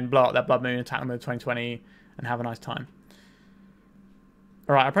and then blow up their Blood Moon, attack them with 2020, and have a nice time.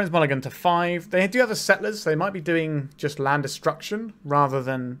 Alright, our opponent's mulligan to 5. They do have the Settlers, so they might be doing just land destruction rather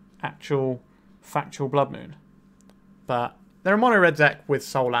than actual factual Blood Moon. But they're a mono red deck with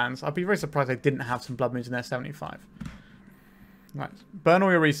soul lands. I'd be very surprised they didn't have some Blood Moons in their 75. Right, burn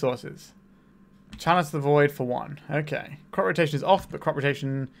all your resources. Chalice the Void for 1. Okay. Crop rotation is off, but crop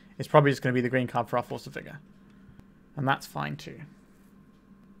rotation is probably just going to be the green card for our Force of Vigor. And that's fine too.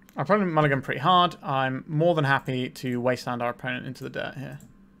 Our opponent mulligan pretty hard. I'm more than happy to wasteland our opponent into the dirt here.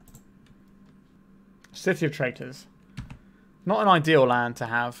 City of Traitors. Not an ideal land to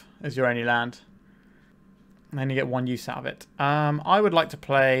have as your only land. And then you get 1 use out of it. I would like to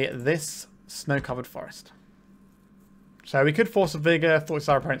play this Snow-Covered Forest. So we could Force of Vigor, Thoughtseize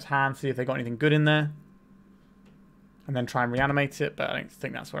our opponent's hand, see if they got anything good in there. And then try and reanimate it, but I don't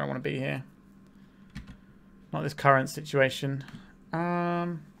think that's where I want to be here. Not this current situation.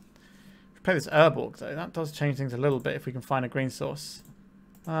 Play this Urborg though. That does change things a little bit if we can find a green source.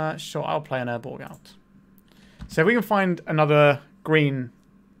 Sure, I'll play an Urborg out. So if we can find another green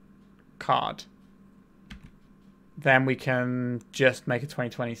card, then we can just make a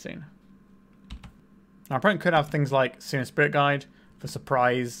 2020 soon. Our opponent could have things like Sooner Spirit Guide for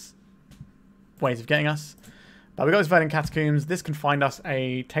surprise ways of getting us. But we got this Verdant Catacombs. This can find us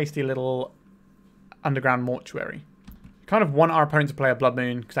a tasty little Underground Mortuary. We kind of want our opponent to play a Blood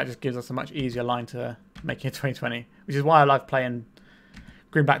Moon because that just gives us a much easier line to making a 2020. Which is why I love playing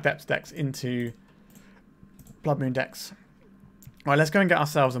Green-Black Depths decks into Blood Moon decks. Alright, let's go and get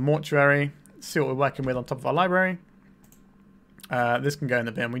ourselves a Mortuary. See what we're working with on top of our library. This can go in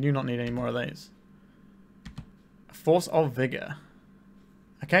the bin. We do not need any more of these. Force of Vigor.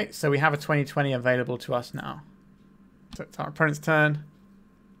 Okay, so we have a 2020 available to us now. So it's our opponent's turn.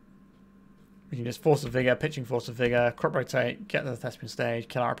 We can just Force of Vigor, pitching Force of Vigor, crop rotate, get to the Thespian stage,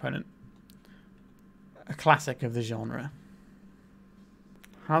 kill our opponent. A classic of the genre.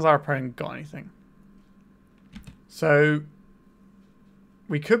 How's our opponent got anything? So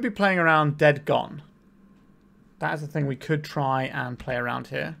we could be playing around Dead Gone. That is the thing we could try and play around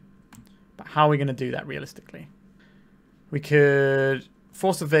here. But how are we going to do that realistically? We could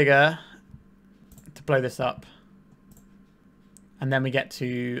Force of Vigor to blow this up. And then we get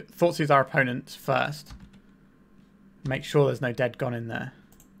to Thoughtseize our opponent first. Make sure there's no Dead Gone in there.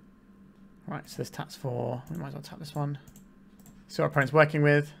 Right, so this taps for... We might as well tap this one. See what our opponent's working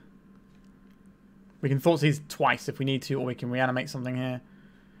with. We can Thoughtseize twice if we need to, or we can reanimate something here.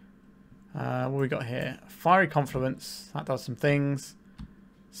 What we got here? Fiery Confluence. That does some things.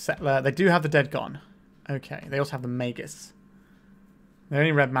 Settler. They do have the Dead Gone. Okay. They also have the Magus. The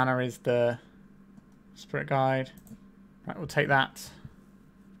only red mana is the Spirit Guide. Right, we'll take that.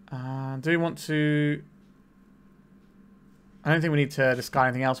 Do we want to... I don't think we need to discard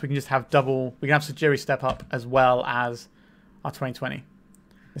anything else. We can just have double... We can have Sejiri Steppe up as well as our 2020.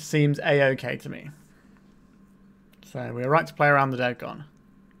 This seems A-okay to me. So we're right to play around the Dead Gone.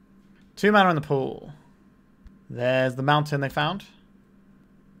 2 mana in the pool. There's the mountain they found.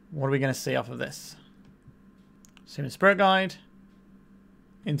 What are we going to see off of this? Sooner Spirit Guide.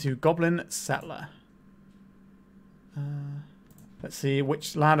 Into Goblin Settler. Let's see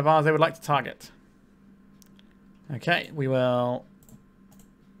which land of ours they would like to target. Okay, we will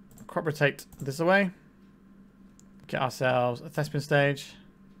crop rotate this away. Get ourselves a Thespian stage.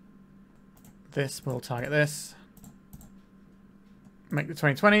 This will target this. Make the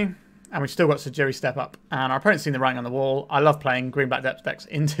 2020. And we've still got Sejiri Steppe up. And our opponent's seen the writing on the wall. I love playing Green-Black Depths decks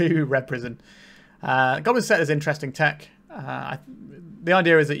into Red Prison. Goblin Settler is interesting tech. The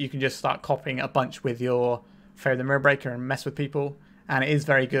idea is that you can just start copying a bunch with your Faerie the Mirrorbreaker and mess with people. And it is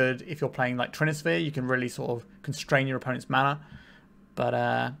very good if you're playing like Trinisphere. You can really sort of constrain your opponent's mana.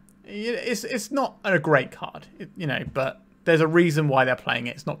 But it's not a great card, you know, but there's a reason why they're playing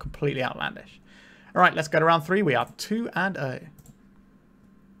it. It's not completely outlandish. All right, let's go to round 3. We are 2-0.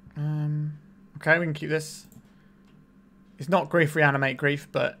 Okay, we can keep this. It's not Grief-Reanimate Grief,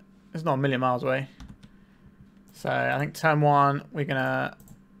 but it's not a million miles away. So I think turn 1, we're going to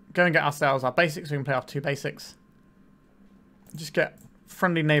go and get ourselves our basics. We can play off 2 basics. Just get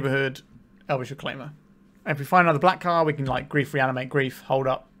Friendly Neighborhood, Elvish Reclaimer. And if we find another black card, we can like Grief-Reanimate Grief, hold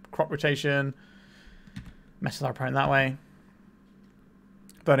up, crop rotation, mess with our opponent that way.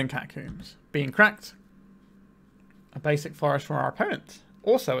 Verdant Catacombs. Being cracked. A basic forest for our opponent.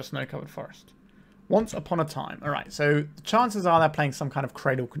 Also a snow-covered forest. Once upon a time. Alright, so the chances are they're playing some kind of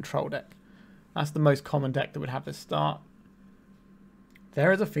Cradle control deck. That's the most common deck that would have this start.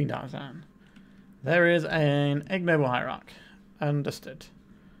 There is a Fiend Artisan. There is an Ignoble Hierarch. Understood.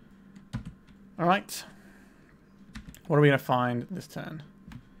 Alright. What are we going to find this turn?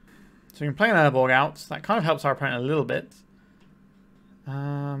 So we can play an Urborg out. That kind of helps our opponent a little bit.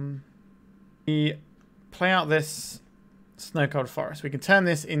 We play out this Snow-Covered Forest. We can turn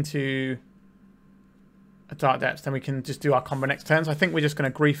this into a Dark Depths. Then we can just do our combo next turn. So I think we're just going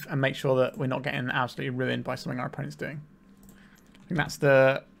to Grief and make sure that we're not getting absolutely ruined by something our opponent's doing. I think that's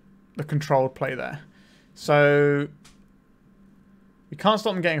the controlled play there. So we can't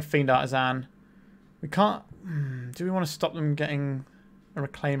stop them getting a Fiend Artisan. We can't... do we want to stop them getting a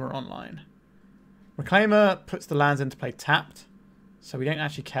Reclaimer online? Reclaimer puts the lands into play tapped. So we don't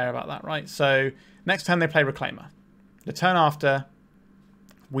actually care about that, right? So next turn they play Reclaimer. The turn after,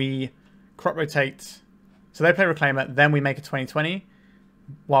 we crop rotate. So they play Reclaimer, then we make a 20/20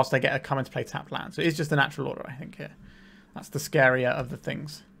 whilst they get a come into play tapped land. So it's just the natural order, I think, here. That's the scarier of the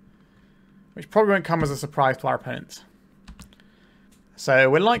things. Which probably won't come as a surprise to our opponents. So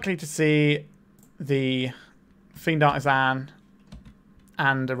we're likely to see the Fiend Artisan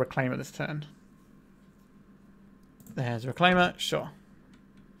and a Reclaimer this turn. There's a Reclaimer, sure.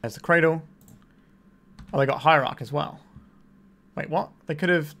 There's the Cradle. Oh, they got Hierarch as well. Wait, what? They could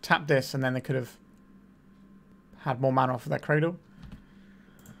have tapped this and then they could have had more mana off of their Cradle.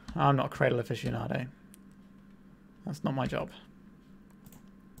 I'm not a Cradle aficionado. That's not my job.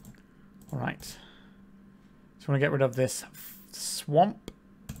 Alright. Just want to get rid of this Swamp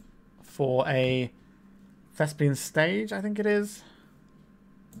for a Thespian Stage, I think it is.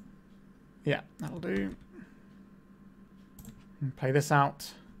 Yeah, that'll do. Play this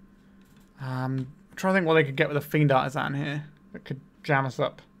out. I'm trying to think what they could get with a Fiend Artisan here that could jam us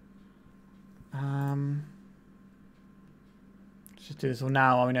up. Let's just do this all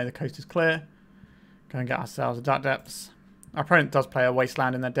now while we know the coast is clear. Go and get ourselves a Dark Depths. Our opponent does play a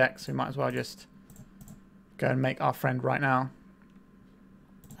Wasteland in their deck, so we might as well just go and make our friend right now.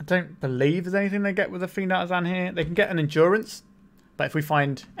 I don't believe there's anything they get with a Fiend Artisan here. They can get an Endurance, but if we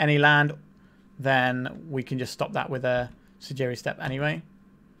find any land, then we can just stop that with a Sejiri Steppe anyway.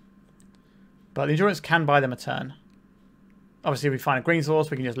 But the Endurance can buy them a turn. Obviously, if we find a green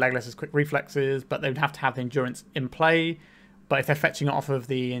source, we can just Legolas as quick Reflexes, but they would have to have the Endurance in play. But if they're fetching it off of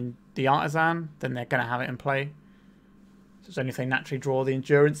the Artisan, then they're going to have it in play. So it's only if they naturally draw the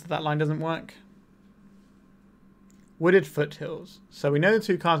Endurance that line doesn't work. Wooded Foothills. So we know the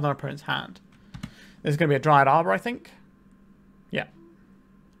two cards in our opponent's hand. There's going to be a Dryad Arbor, I think. Yeah.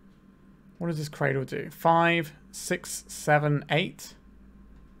 What does this Cradle do? 5, 6, 7, 8.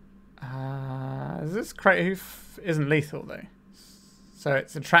 This Cradle Ouphe isn't lethal, though. So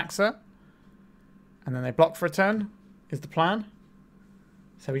it's a Traxxer. And then they block for a turn, is the plan.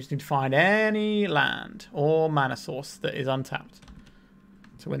 So we just need to find any land or mana source that is untapped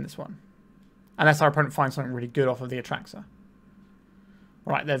to win this one. Unless our opponent finds something really good off of the Atraxa.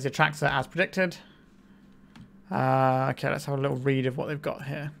 Alright, there's the Atraxa as predicted. Okay, let's have a little read of what they've got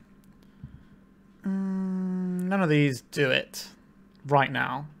here. None of these do it right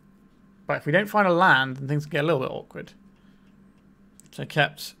now. But if we don't find a land, then things get a little bit awkward. So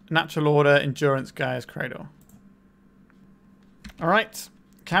kept Natural Order, Endurance, Gaia's Cradle. Alright,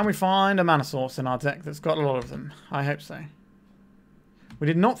 can we find a mana source in our deck that's got a lot of them? I hope so. We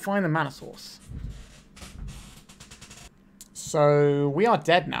did not find the mana source. So we are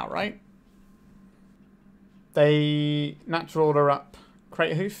dead now, right? They Natural Order up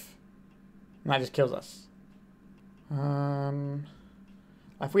Cradle Ouphe, and that just kills us.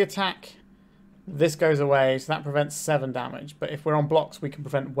 If we attack, this goes away, so that prevents 7 damage. But if we're on blocks, we can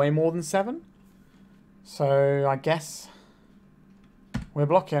prevent way more than 7. So I guess we're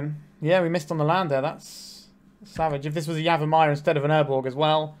blocking. Yeah, we missed on the land there. That's savage. If this was a Yavimaya instead of an Urborg as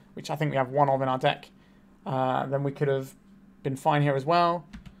well, which I think we have one of in our deck, then we could have been fine here as well.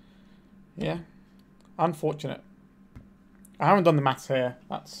 Yeah. Unfortunate. I haven't done the maths here.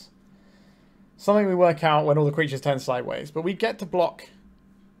 That's something we work out when all the creatures turn sideways. But we get to block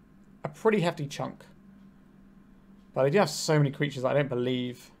a pretty hefty chunk. But they do have so many creatures that I don't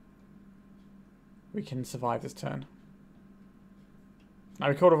believe we can survive this turn. Now,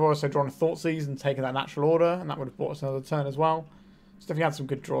 we could have also drawn a Thoughtseize and taken that Natural Order, and that would have bought us another turn as well. So definitely had some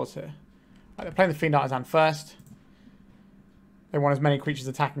good draws here. Right, they're playing the Fiend Artisan first. They want as many creatures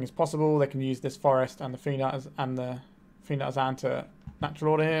attacking as possible. They can use this Forest and the Fiend Artisan to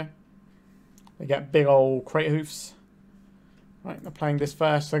Natural Order here. They get big old Cradle Ouphes. Right, they're playing this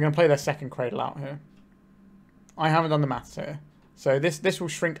first. So they're going to play their second Cradle out here. I haven't done the maths here. So this will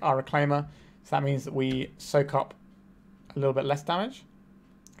shrink our Reclaimer. So that means that we soak up a little bit less damage.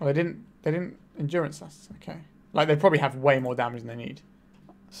 Oh, they didn't Endurance us. Okay. Like, they probably have way more damage than they need.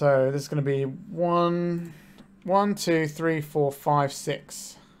 So this is going to be 1, 2, 3, 4, 5,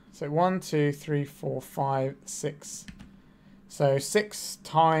 6. So 1, 2, 3, 4, 5, 6, So 6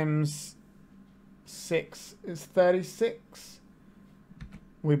 times 6 is 36.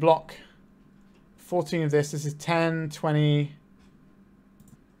 We block 14 of this. This is 10, 20.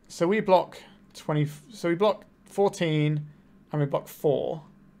 So we block 20. So we block 14 and we block 4.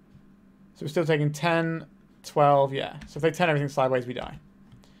 So we're still taking 10, 12. Yeah. So if they turn everything sideways, we die.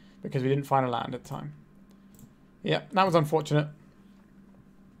 Because we didn't find a land at the time. Yeah, that was unfortunate.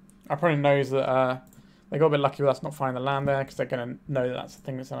 Our opponent knows that they got a bit lucky with us not finding the land there because they're going to know that that's the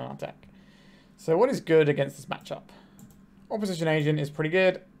thing that's on our deck. So what is good against this matchup? Opposition Agent is pretty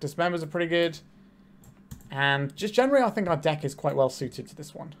good. Dismembers are pretty good. And just generally, I think our deck is quite well suited to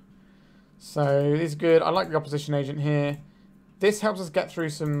this one. So this is good. I like the Opposition Agent here. This helps us get through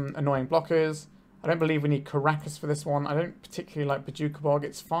some annoying blockers. I don't believe we need Karakas for this one. I don't particularly like Bojuka Bog.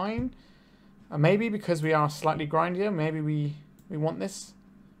 It's fine. Maybe because we are slightly grindier, maybe we want this.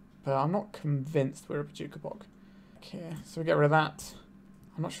 But I'm not convinced we're a Bojuka Bog. Okay, so we get rid of that.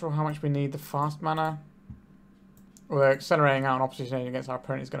 I'm not sure how much we need the fast mana. Although accelerating out an Opposition Agent against our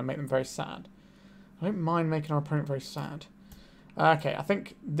opponent is going to make them very sad. I don't mind making our opponent very sad. Okay, I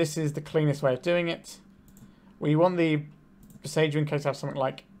think this is the cleanest way of doing it. We want the Boseiju in case we have something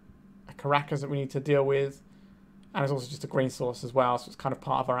like a Karakas that we need to deal with. And it's also just a green source as well, so it's kind of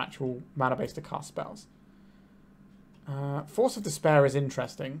part of our actual mana base to cast spells. Force of Despair is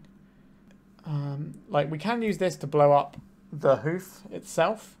interesting. Like, we can use this to blow up the Ouphe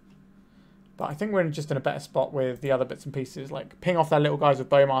itself. But I think we're just in a better spot with the other bits and pieces, like ping off their little guys with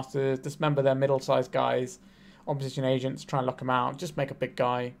Bowmasters, dismember their middle-sized guys, Opposition Agents, try and lock them out, just make a big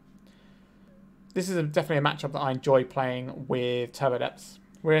guy. This is definitely a matchup that I enjoy playing with Turbo Depths.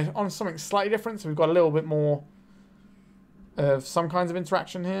 We're on something slightly different, so we've got a little bit more of some kinds of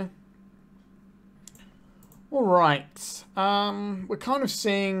interaction here. Alright, we're kind of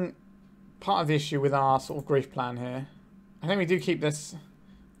seeing part of the issue with our sort of grief plan here. I think we do keep this.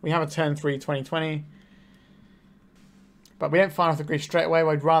 We have a turn 3 2020. But we don't fire off the grief straight away.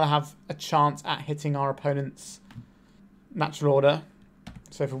 We'd rather have a chance at hitting our opponent's natural order.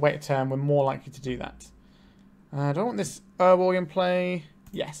 So if we wait a turn, we're more likely to do that. Do I want this Urborg in play?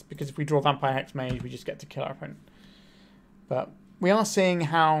 Yes, because if we draw Vampire Hexmage, we just get to kill our opponent. But we are seeing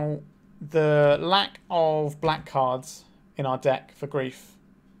how the lack of black cards in our deck for grief,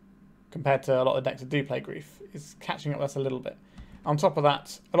 compared to a lot of decks that do play grief, is catching up with us a little bit. On top of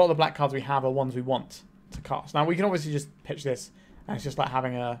that, a lot of the black cards we have are ones we want to cast. Now, we can obviously just pitch this, and it's just like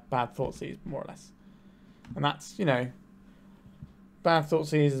having a bad Thoughtseize, more or less. And that's, you know, bad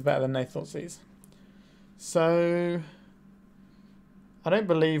Thoughtseize is better than no Thoughtseize. So, I don't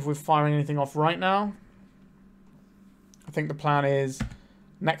believe we're firing anything off right now. I think the plan is,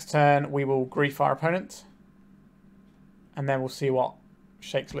 next turn we will grief our opponent, and then we'll see what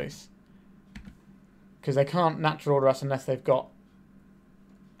shakes loose. Because they can't natural order us unless they've got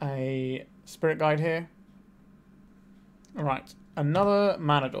a Spirit Guide here. Alright, another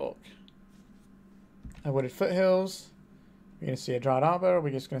Mana Dork. A Wooded Foothills. We're going to see a Dryad Arbor. We're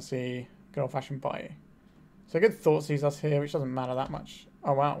just going to see good old-fashioned Bayou. So a good Thoughtseize us here, which doesn't matter that much.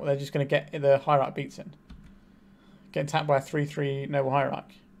 Oh wow, they're just going to get the Hierarch beats in. Getting tapped by a 3/3 Noble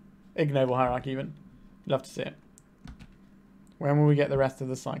Hierarch. Ignoble Hierarch even. Love to see it. When will we get the rest of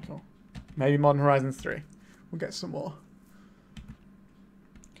the cycle? Maybe Modern Horizons 3. We'll get some more.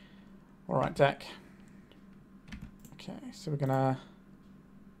 Alright, deck. Okay, so we're going to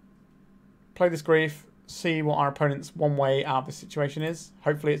play this grief, see what our opponent's one way out of the situation is.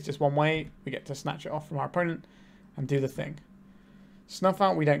 Hopefully it's just one way. We get to snatch it off from our opponent and do the thing. Snuff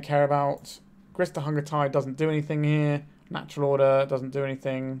Out we don't care about. Grist to Hunger Tide doesn't do anything here. Natural Order doesn't do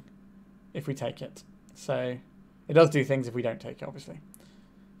anything if we take it. So it does do things if we don't take it, obviously.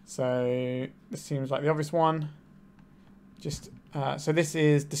 So this seems like the obvious one. Just so this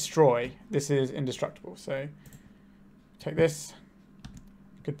is destroy. This is indestructible. So take this.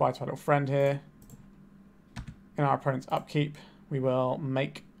 Goodbye to our little friend here. In our opponent's upkeep, we will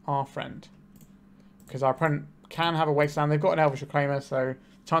make our friend. Because our opponent can have a Wasteland. They've got an Elvish Reclaimer, so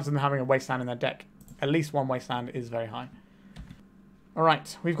the chance of them having a Wasteland in their deck, at least one Wasteland, is very high.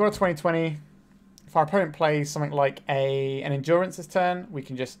 Alright, we've got a 2020. If our opponent plays something like an Endurance this turn, we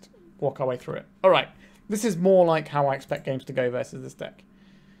can just walk our way through it. Alright, this is more like how I expect games to go versus this deck.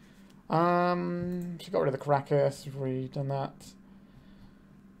 So got rid of the Karakas, we've already done that.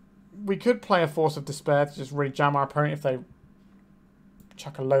 We could play a Force of Despair to just really jam our opponent if they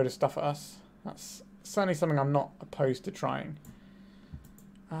chuck a load of stuff at us. That's certainly something I'm not opposed to trying.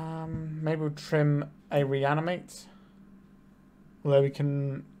 Maybe we'll trim a Reanimate. Although we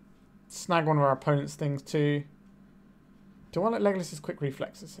can snag one of our opponent's things too. Do I like Legolas's quick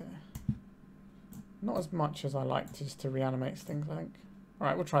reflexes here? Not as much as I like just to reanimate things, I think.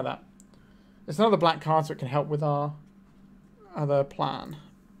 Alright, we'll try that. It's another black card, so it can help with our other plan.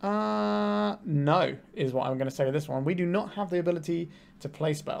 No, is what I'm going to say with this one. We do not have the ability to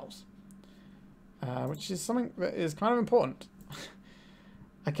play spells. Which is something that is kind of important.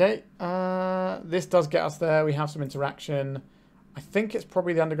 Okay, this does get us there. We have some interaction. I think it's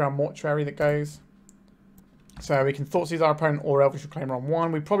probably the Underground Mortuary that goes. So we can Thoughtseize our opponent or Elvish Reclaimer on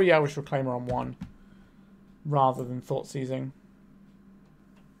one. We probably Elvish Reclaimer on one rather than Thoughtseizing.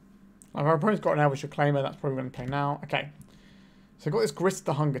 If our opponent's got an Elvish Reclaimer, that's probably going to play now. Okay, so I've got this Grist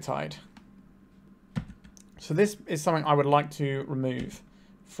the Hunger Tide. So this is something I would like to remove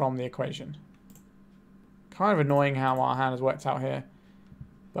from the equation. Kind of annoying how our hand has worked out here.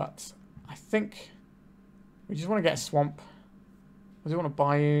 But I think we just want to get a swamp. Does it want to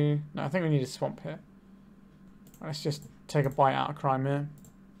Bayou? No, I think we need a swamp here. Let's just take a bite out of crime here.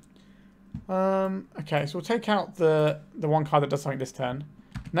 Okay, so we'll take out the one card that does something this turn.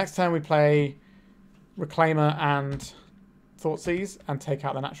 Next turn we play Reclaimer and Thoughtseize and take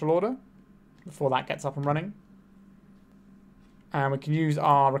out the natural order before that gets up and running. And we can use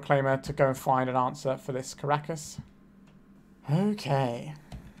our Reclaimer to go and find an answer for this Karakas. Okay.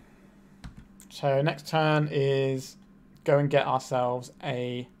 So next turn is go and get ourselves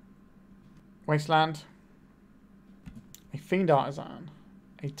a Wasteland, a Fiend Artisan,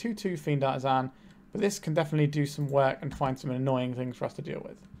 a 2/2 Fiend Artisan, but this can definitely do some work and find some annoying things for us to deal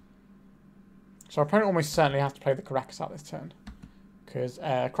with. So our opponent almost certainly has to play the Karakas out this turn, because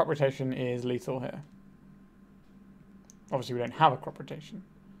crop rotation is lethal here. Obviously we don't have a crop rotation.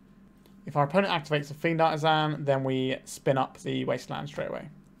 If our opponent activates a Fiend Artisan, then we spin up the Wasteland straight away.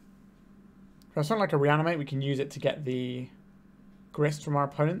 For something like a Reanimate, we can use it to get the Grist from our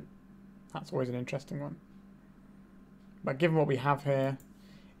opponent. That's always an interesting one. But given what we have here,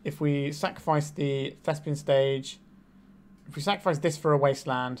 if we sacrifice the Thespian stage, if we sacrifice this for a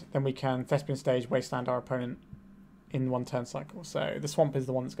Wasteland, then we can Thespian stage Wasteland our opponent in one turn cycle. So the swamp is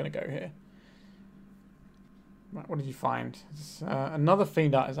the one that's going to go here. Right, what did you find? It's, another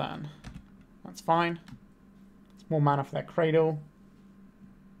Fiend Artisan. That's fine. It's more mana for their Cradle.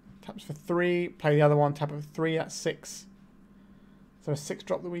 Taps for 3. Play the other one. Tap it for 3. That's 6. Is there a 6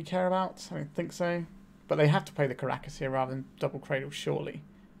 drop that we care about? I don't think so. But they have to play the Karakas here rather than double Cradle, surely.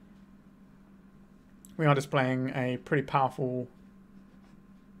 We are displaying a pretty powerful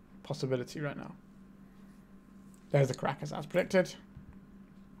possibility right now. There's the Karakas as predicted.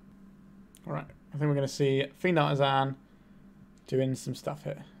 Alright, I think we're going to see Fiend Artisan doing some stuff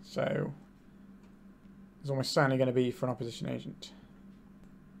here. So, there's almost certainly going to be for an opposition agent.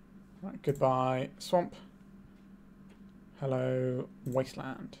 Right, goodbye Swamp. Hello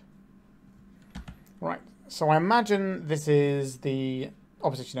Wasteland. Right, so I imagine this is the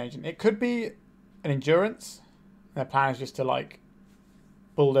opposition agent. It could be an Endurance. Their plan is just to like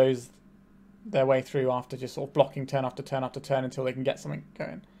bulldoze their way through after just sort of blocking turn after turn after turn until they can get something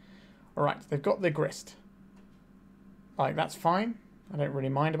going. Alright, they've got the Grist. Like, that's fine. I don't really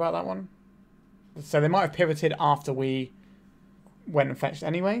mind about that one. So they might have pivoted after we went and fetched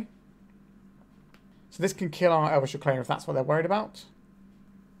anyway. So this can kill our Elvish Reclaimer if that's what they're worried about,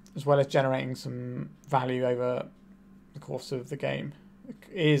 as well as generating some value over the course of the game. It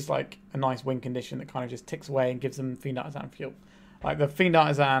is like a nice win condition that kind of just ticks away and gives them Fiend Artisan fuel. Like the Fiend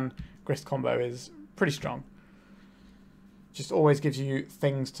Artisan Grist combo is pretty strong. Just always gives you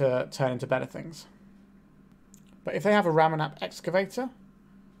things to turn into better things. But if they have a Ramanap Excavator,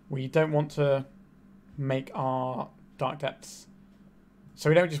 we don't want to make our Dark Depths. So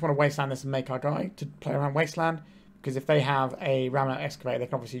we don't just want to Wasteland this and make our guy to play around Wasteland, because if they have a Ramanap Excavator, they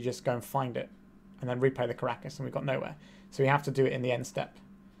can obviously just go and find it and then replay the Karakas, and we've got nowhere. So we have to do it in the end step.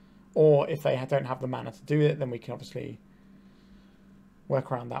 Or if they don't have the mana to do it, then we can obviously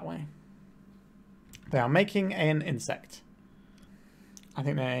work around that way. They are making an insect. I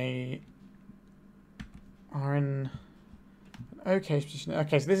think they are in an okay position.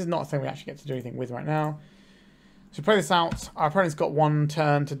 Okay, so this is not a thing we actually get to do anything with right now. So we play this out. Our opponent's got one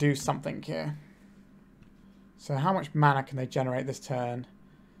turn to do something here. So how much mana can they generate this turn?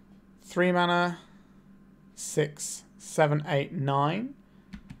 3 mana, 6, 7, 8, 9.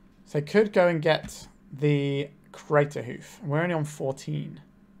 So they could go and get the Cradle Ouphe. We're only on 14.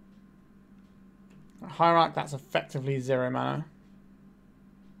 Hierarch, that's effectively 0 mana.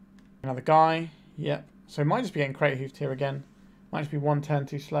 Another guy. Yep. So it might just be getting Cradle Ouphe here again. Might just be one turn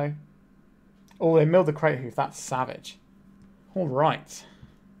too slow. Oh, they milled the Cradle Ouphe. That's savage. Alright.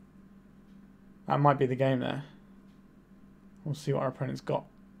 That might be the game there. We'll see what our opponent's got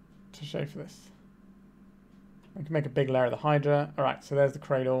to show for this. We can make a big layer of the Hydra. Alright, so there's the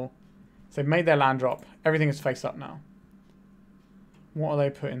Cradle. So they've made their land drop. Everything is face up now. What are they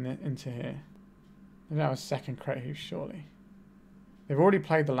putting into here? They don't have a second Cradle Ouphe, surely. They've already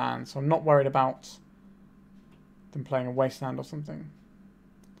played the land, so I'm not worried about them playing a Wasteland or something.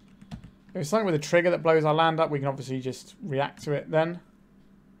 If it's something with a trigger that blows our land up, we can obviously just react to it then.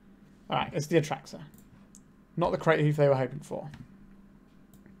 Alright, it's the Atraxa. Not the Cradle Ouphe they were hoping for.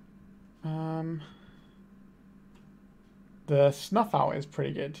 The Snuff Out is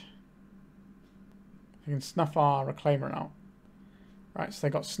pretty good. We can snuff our Reclaimer out. Right, so they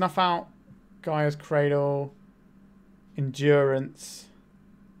got Snuff Out, Gaia's Cradle, Endurance.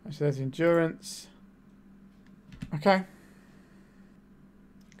 So there's Endurance. Okay.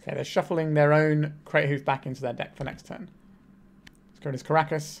 Okay, they're shuffling their own Cradle Ouphe back into their deck for next turn. Let's go to this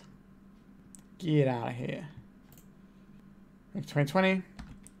Karakas. Get out of here. 2020.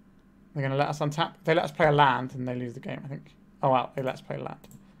 They're going to let us untap. If they let us play a land, then they lose the game, I think. Oh, wow. They let us play a land.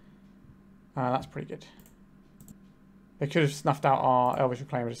 That's pretty good. They could have snuffed out our Elvish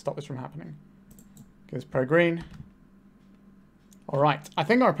Reclaimer to stop this from happening. Give us pro green. Alright. I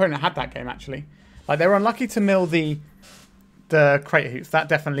think our opponent had that game, actually. Like, they were unlucky to mill the Cradle Ouphe. That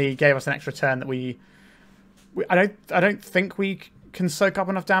definitely gave us an extra turn that I don't think we can soak up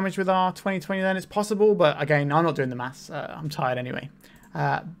enough damage with our 2020 then. It's possible, but again, I'm not doing the maths. I'm tired anyway.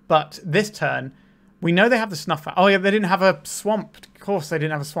 But this turn, we know they have the Snuff Out. Oh yeah, they didn't have a swamp. Of course they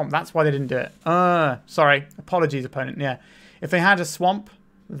didn't have a swamp. That's why they didn't do it. Sorry. Apologies, opponent. Yeah. If they had a swamp,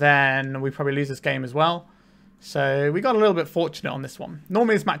 then we probably lose this game as well. So we got a little bit fortunate on this one.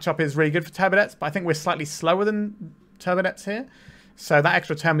 Normally this matchup is really good for Turbodets, but I think we're slightly slower than Turbodets here. So that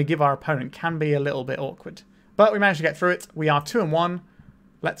extra turn we give our opponent can be a little bit awkward. But we managed to get through it. We are 2-1.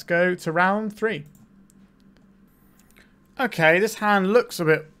 Let's go to round 3. Okay, this hand looks a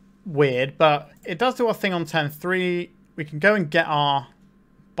bit weird, but it does do our thing on turn 3. We can go and get our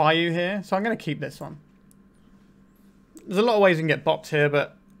Bayou here. So I'm going to keep this one. There's a lot of ways we can get bopped here,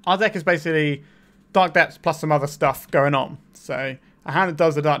 but our deck is basically Dark Depths plus some other stuff going on. So a hand that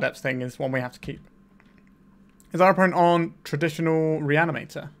does the Dark Depths thing is one we have to keep. Is our opponent on traditional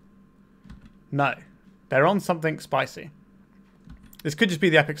Reanimator? No. They're on something spicy. This could just be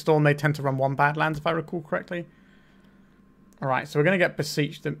the Epic Storm. They tend to run one bad land, if I recall correctly. Alright, so we're going to get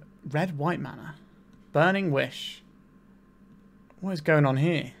Beseeched. Red-white mana. Burning Wish. What is going on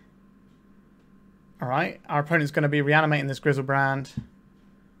here? Alright, our opponent's going to be reanimating this Grizzlebrand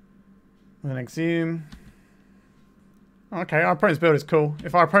with an Exhume. Okay, our opponent's build is cool.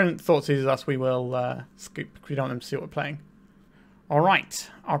 If our opponent Thoughtseizes us, we will scoop. We don't want them to see what we're playing. Alright,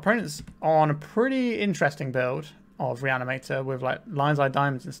 our opponent's on a pretty interesting build of Reanimator with like Lion's Eye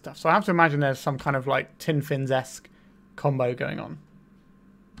Diamonds and stuff. So I have to imagine there's some kind of like Tin Fins-esque combo going on.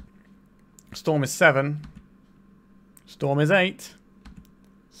 Storm is 7. Storm is 8.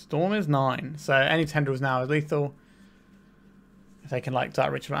 Storm is 9. So any Tendrils now is lethal. If they can like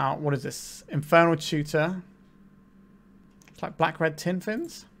Dark Ritual out. What is this? Infernal Tutor. It's like black-red Tin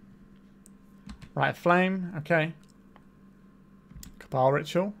Fins. Right, Flame. Okay. Cabal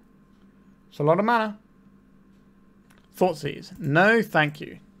Ritual. It's a lot of mana. Thoughtseize. No, thank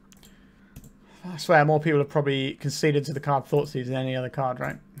you. I swear more people have probably conceded to the card Thoughtseize than any other card,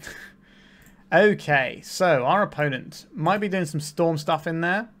 right? Okay, so our opponent might be doing some Storm stuff in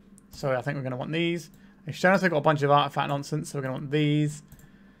there. So I think we're going to want these. They've shown us they've got a bunch of artifact nonsense, so we're going to want these.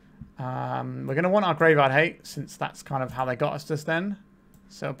 We're going to want our Graveyard Hate, since that's kind of how they got us just then.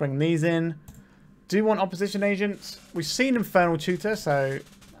 So I'll bring these in. Do want Opposition Agents. We've seen Infernal Tutor, so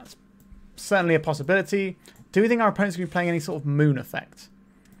that's certainly a possibility. Do we think our opponent's going to be playing any sort of Moon effect?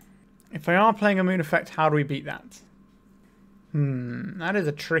 If they are playing a Moon effect, how do we beat that? That is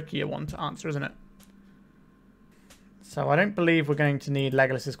a trickier one to answer, isn't it? So I don't believe we're going to need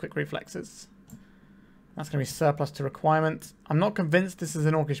Legolas's Quick Reflexes. That's going to be surplus to requirement. I'm not convinced this is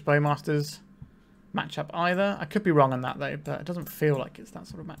an Orcish Bowmasters matchup either. I could be wrong on that though, but it doesn't feel like it's that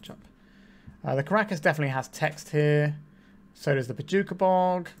sort of matchup. The Karakas definitely has text here. So does the Bojuka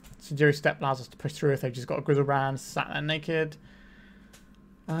Bog. Sejiri Steppe allows us to push through if they've just got a Grizzlebrand sat there naked.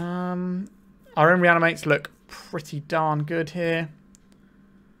 Our own Reanimates look pretty darn good here.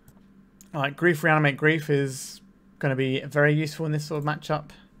 Like Grief-Reanimate Grief is going to be very useful in this sort of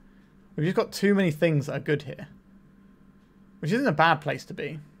matchup. We've just got too many things that are good here, which isn't a bad place to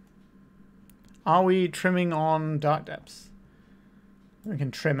be. Are we trimming on Dark Depths? We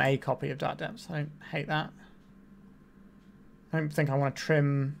can trim a copy of Dark Depths. I don't hate that. I don't think I want to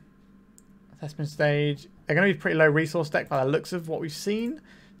trim Thespian Stage. They're going to be pretty low resource deck by the looks of what we've seen.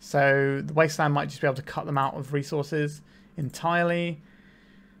 So the Wasteland might just be able to cut them out of resources entirely.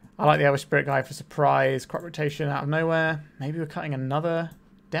 I like the Elvish Spirit Guide for surprise, crop rotation out of nowhere. Maybe we're cutting another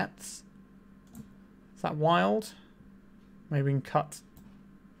Depths. Is that wild? Maybe we can cut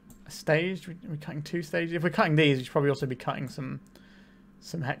a stage. Are we cutting 2 stages? If we're cutting these, we should probably also be cutting some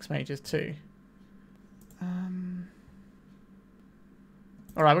Hexmages too.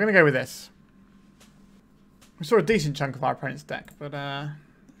 Alright, we're going to go with this. We saw a decent chunk of our opponent's deck, but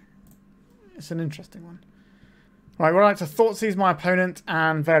it's an interesting one. Right, we'd like to Thoughtseize my opponent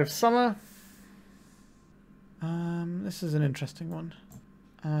and Veil of Summer. This is an interesting one.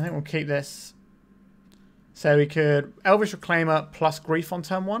 I think we'll keep this. So we could Elvish Reclaimer plus Grief on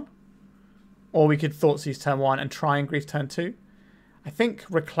turn 1. Or we could Thoughtseize turn 1 and try and Grief turn 2. I think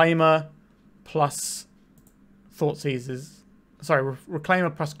Reclaimer plus Thoughtseize is... Sorry,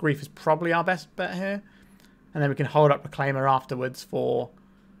 Reclaimer plus Grief is probably our best bet here. And then we can hold up Reclaimer afterwards for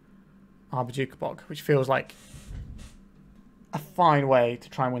our Bojuka Bog, which feels like a fine way to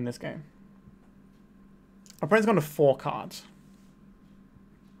try and win this game. Our opponent's gone to 4 cards.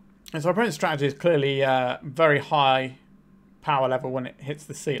 And so our opponent's strategy is clearly very high power level when it hits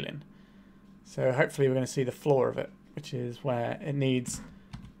the ceiling. So hopefully we're going to see the floor of it, which is where it needs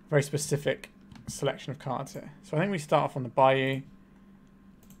a very specific selection of cards here. So I think we start off on the Bayou,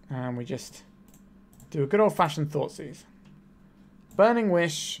 and we just do a good old-fashioned Thoughtseize. Burning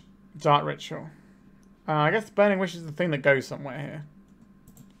Wish, Dark Ritual. I guess Burning Wish is the thing that goes somewhere here.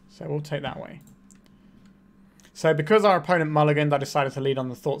 So we'll take that way. So because our opponent mulliganed, I decided to lead on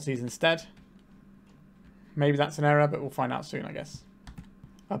the Thoughtseize instead. Maybe that's an error, but we'll find out soon, I guess.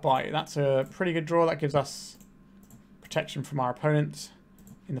 A Bayou. That's a pretty good draw. That gives us protection from our opponent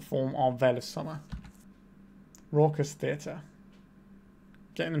in the form of Veil of Summer. Raucous Theatre.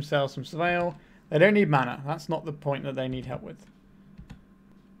 Getting themselves some Surveil. They don't need mana. That's not the point that they need help with.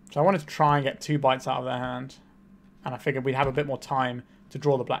 So I wanted to try and get 2 bites out of their hand. And I figured we'd have a bit more time to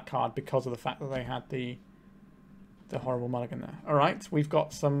draw the black card because of the fact that they had the horrible mulligan there. Alright, we've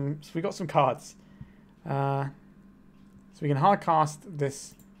got some cards. So we can hard cast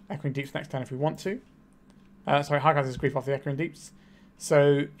this Echoing Deeps next turn if we want to. Sorry, hard cast this Grief off the Echoing Deeps.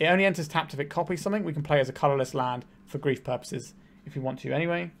 So it only enters tapped if it copies something. We can play as a colourless land for Grief purposes if we want to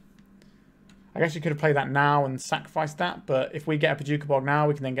anyway. I guess you could have played that now and sacrificed that, but if we get a Bojuka Bog now,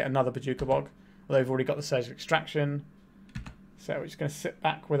 we can then get another Bojuka Bog. Although we've already got the Surge of Extraction. So we're just going to sit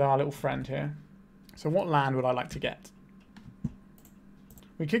back with our little friend here. So what land would I like to get?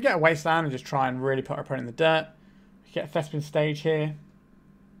 We could get a Wasteland and just try and really put our opponent in the dirt. We could get a Thespian stage here.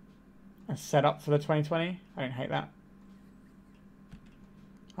 And set up for the 2020. I don't hate that.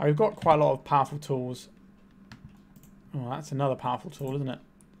 Oh, we've got quite a lot of powerful tools. Oh, that's another powerful tool, isn't it?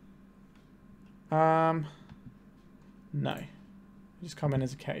 No. Just come in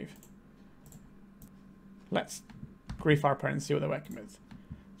as a cave. Let's grief our opponent and see what they're working with.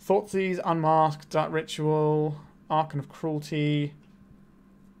 Thoughtseize, Unmask, Dark Ritual, Archon of Cruelty.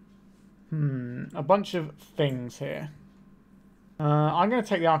 A bunch of things here. I'm going to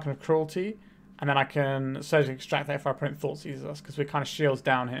take the Archon of Cruelty, and then I can surgically extract that if our opponent Thoughtseizes us, because we're kind of shields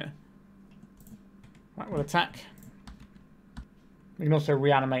down here. Right, we'll attack. We can also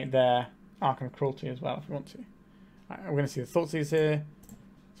reanimate their Archon of Cruelty as well if we want to. Right, we're going to see the Thoughtseize here.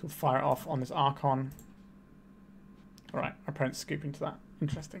 So we'll fire it off on this Archon. Alright, our opponent's scooping to that.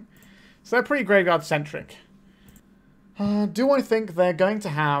 Interesting. So they're pretty graveyard-centric. Do I think they're going to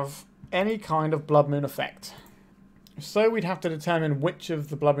have any kind of Blood Moon effect? If so, we'd have to determine which of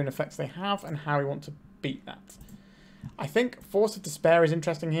the Blood Moon effects they have and how we want to beat that. I think Force of Despair is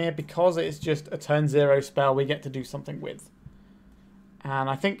interesting here because it's just a turn 0 spell we get to do something with. And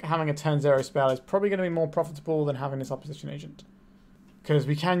I think having a turn 0 spell is probably going to be more profitable than having this opposition agent. Because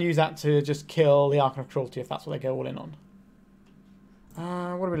we can use that to just kill the Archon of Cruelty if that's what they go all in on.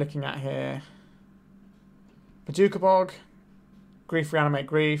 What are we looking at here? Bojuka Bog. Grief-Reanimate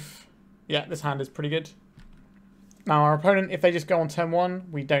Grief. Yeah, this hand is pretty good. Now our opponent, if they just go on turn 1,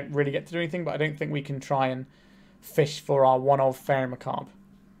 we don't really get to do anything, but I don't think we can try and fish for our one of Faerie Macabre.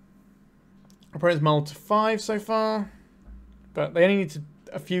 Our opponent's mulled to 5 so far, but they only need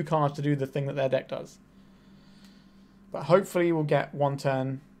a few cards to do the thing that their deck does. But hopefully we'll get 1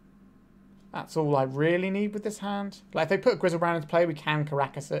 turn. That's all I really need with this hand. Like if they put Grizzlebrand into play, we can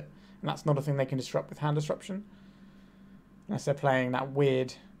Karakas it, and that's not a thing they can disrupt with hand disruption. Unless they're playing that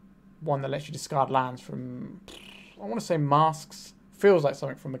weird one that lets you discard lands from, I want to say Masks. Feels like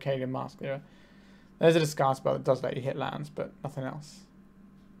something from Macadian Mask era. There's a discard spell that does let you hit lands, but nothing else.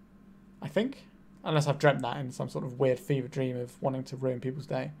 I think. Unless I've dreamt that in some sort of weird fever dream of wanting to ruin people's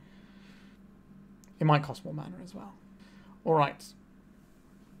day. It might cost more mana as well. Alright.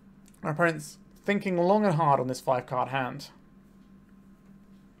 Our opponent's thinking long and hard on this 5-card hand.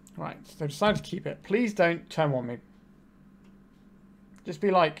 Right, so they've decided to keep it. Please don't turn 1 me. Just be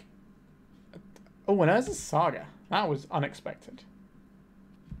like Oh, and there's a Saga. That was unexpected.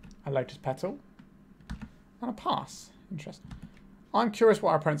 A Lotus Petal. And a pass. Interesting. I'm curious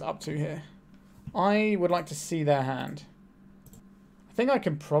what our opponent's up to here. I would like to see their hand. I think I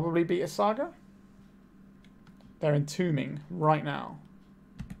can probably beat a Saga. They're entombing right now.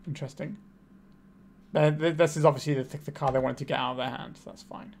 Interesting. This is obviously the card they wanted to get out of their hand, so that's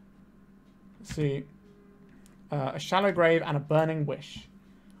fine. Let's see. A Shallow Grave and a Burning Wish.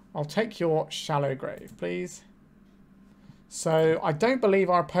 I'll take your Shallow Grave, please. So, I don't believe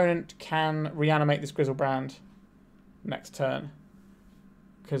our opponent can reanimate this Grizzlebrand next turn.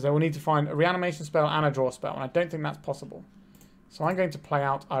 Because they will need to find a reanimation spell and a draw spell, and I don't think that's possible. So I'm going to play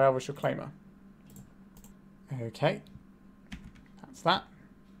out our Elvish Reclaimer. Okay. That's that.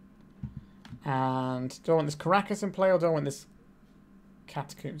 And do I want this Karakas in play, or do I want this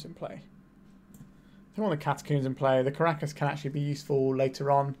Catacombs in play? I don't want the Catacombs in play. The Karakas can actually be useful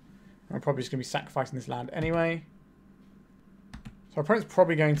later on. I'm probably just going to be sacrificing this land anyway. So our opponent's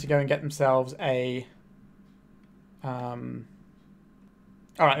probably going to go and get themselves a... Alright,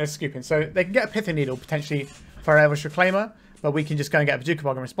 let's scoop in. So they can get a Pithing Needle, potentially, for Elvish Reclaimer, but we can just go and get a Bojuka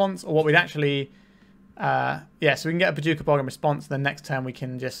Bog in response, or what we'd actually... so we can get a Bojuka Bog in response, and then next turn we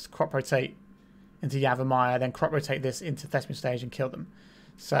can just crop rotate into Yavimaya, then crop rotate this into Thespian stage and kill them.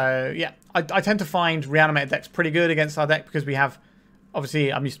 So, yeah, I tend to find reanimated decks pretty good against our deck because we have...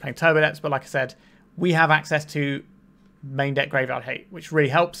 Obviously, I'm used to playing turbo decks, but like I said, we have access to main deck Graveyard Hate, which really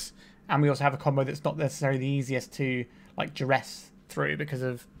helps. And we also have a combo that's not necessarily the easiest to like duress through because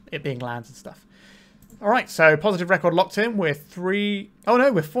of it being lands and stuff. All right, so positive record locked in. We're 3... Oh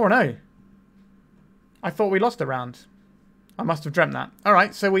no, we're 4-0. I thought we lost a round. I must have dreamt that. All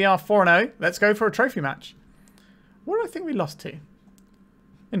right, so we are 4-0. Let's go for a trophy match. What do I think we lost to?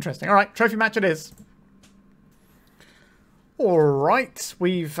 Interesting. All right, trophy match it is. All right,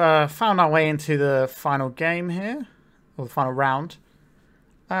 we've found our way into the final game here, or the final round.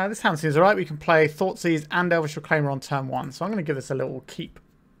 This hand seems alright. We can play Thoughtseize and Elvish Reclaimer on turn 1, so I'm going to give this a little keep.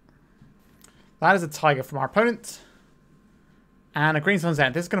 That is a Tiger from our opponent. And a Green Sun's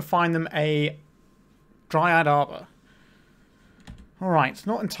End. This is going to find them a Dryad Arbor. Alright,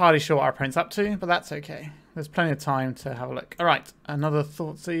 not entirely sure what our opponent's up to, but that's okay. There's plenty of time to have a look. Alright, another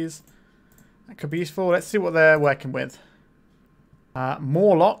Thoughtseize. That could be useful. Let's see what they're working with.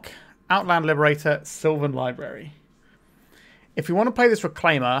 Morlock, Outland Liberator, Sylvan Library. If we want to play this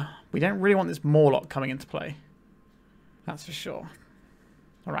Reclaimer, we don't really want this Morlock coming into play. That's for sure.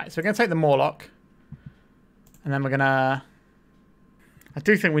 Alright, so we're going to take the Morlock. And then we're going to... I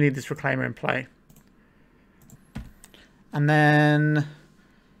do think we need this Reclaimer in play. And then...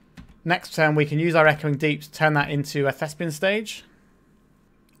 Next turn, we can use our Echoing Deeps to turn that into a Thespian stage.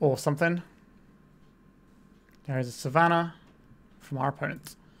 Or something. There is a Savannah from our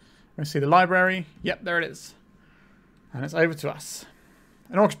opponent. We're going to see the library. Yep, there it is. And it's over to us.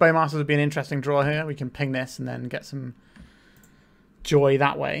 An Orcish Bowmasters would be an interesting draw here. We can ping this and then get some joy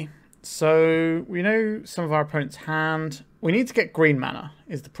that way. So we know some of our opponent's hand. We need to get green mana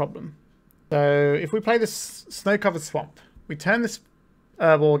is the problem. So if we play this Snow-Covered Swamp, we turn this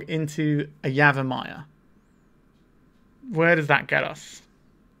Urborg into a Yavimaya. Where does that get us?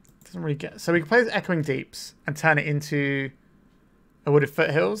 Doesn't really get... So we can play this Echoing Deeps and turn it into a Wooded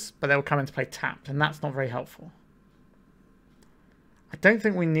Foothills, but they'll come into play tapped, and that's not very helpful. I don't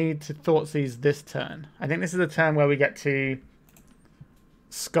think we need to Thoughtseize this turn. I think this is a turn where we get to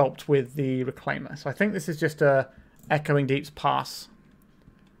sculpt with the Reclaimer. So I think this is just a Echoing Deeps pass.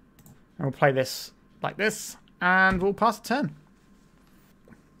 And we'll play this like this, and we'll pass the turn.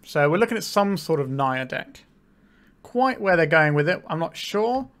 So we're looking at some sort of Naya deck. Quite where they're going with it, I'm not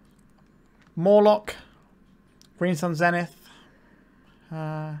sure. Morlock, Green Sun Zenith.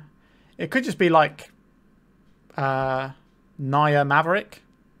 It could just be like Naya Maverick.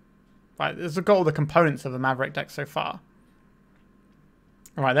 Right, this has got all the components of a Maverick deck so far.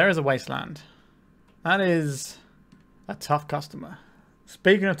 Alright, there is a Wasteland. That is a tough customer.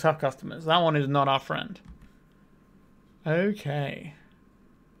 Speaking of tough customers, that one is not our friend. Okay.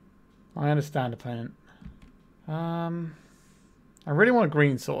 I understand, opponent. I really want a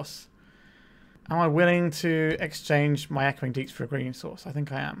green source. Am I willing to exchange my Echoing Deeps for a green source? I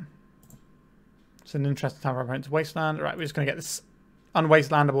think I am. It's an interesting time for our opponent's Wasteland. Alright, we're just going to get this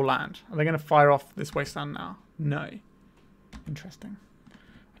unwastelandable land. Are they going to fire off this Wasteland now? No. Interesting.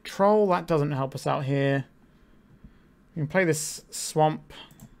 A Troll, that doesn't help us out here. We can play this Swamp.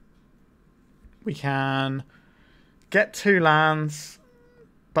 We can get 2 lands.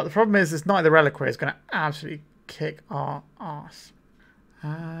 But the problem is this Knight of the Reliquary is going to absolutely kick our ass.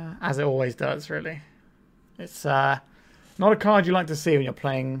 As it always does, really. It's Not a card you like to see when you're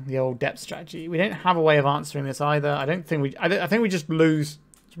playing the old depth strategy. We don't have a way of answering this either. I think we just lose.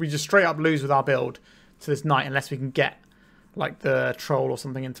 We just straight up lose with our build to this knight unless we can get like the troll or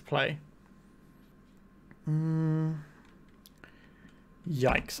something into play.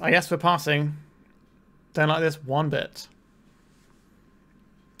 Yikes. I guess we're passing. Don't like this one bit.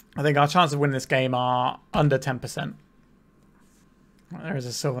 I think our chances of winning this game are under 10%. Right, there is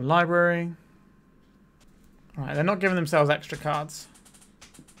a Sylvan Library. Right, they're not giving themselves extra cards.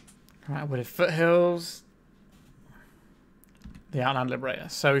 Right, Wooded Foothills. The Outland Liberator.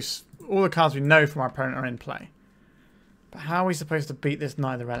 So all the cards we know from our opponent are in play. But how are we supposed to beat this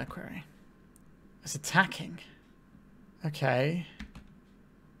Knight of the Reliquary? It's attacking. Okay.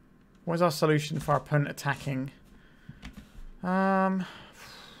 What is our solution for our opponent attacking?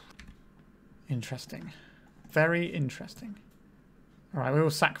 Interesting. Very interesting. Alright, we will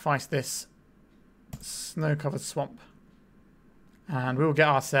sacrifice this snow-covered swamp. And we will get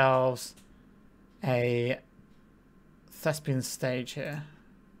ourselves a Thespian stage here.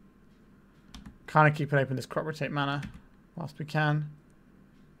 Kind of keep it open this crop rotate mana whilst we can.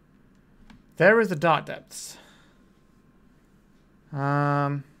 There is the Dark Depths.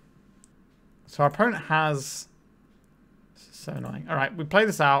 So our opponent has... This is so annoying. Alright, we play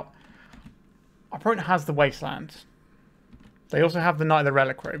this out. Our opponent has the Wasteland. They also have the Knight of the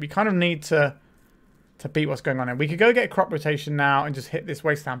Reliquary. We kind of need to beat what's going on here. We could go get a crop rotation now and just hit this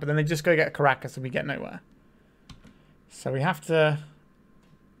Wasteland, but then they just go get a Karakas and we get nowhere. So we have to...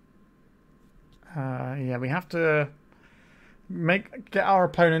 yeah, we have to get our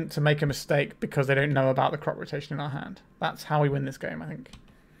opponent to make a mistake because they don't know about the crop rotation in our hand. That's how we win this game, I think.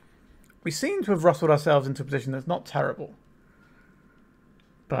 We seem to have rustled ourselves into a position that's not terrible.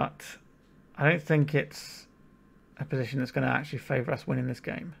 But I don't think it's a position that's going to actually favour us winning this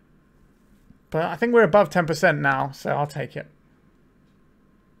game. But I think we're above 10% now, so I'll take it.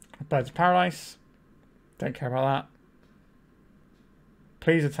 Birds of Paradise. Don't care about that.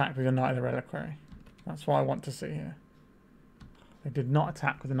 Please attack with your Knight of the Reliquary. That's what I want to see here. They did not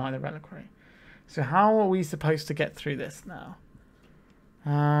attack with the Knight of the Reliquary. So how are we supposed to get through this now?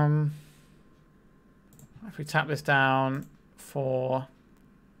 If we tap this down for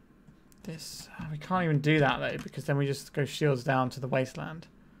this... We can't even do that though, because then we just go shields down to the Wasteland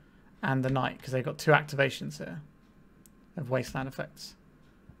and the Knight, because they've got 2 activations here of Wasteland effects.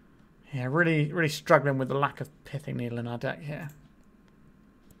 Yeah, really struggling with the lack of Pithing Needle in our deck here.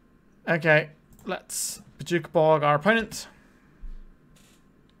 Okay, let's Bojuka Bog our opponent.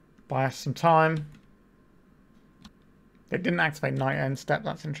 Buy us some time. They didn't activate Knight end step,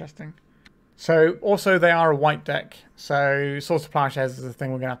 that's interesting. So, also they are a white deck, so Source of Plowshares is the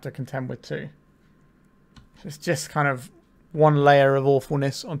thing we're going to have to contend with too. So it's just kind of one layer of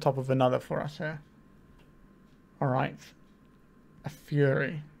awfulness on top of another for us here. Alright. A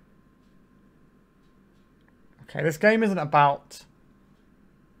Fury. Okay, this game isn't about...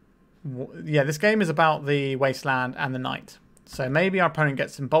 Yeah, this game is about the Wasteland and the Knight. So maybe our opponent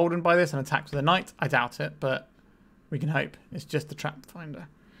gets emboldened by this and attacks with the Knight. I doubt it, but we can hope. It's just the trap finder.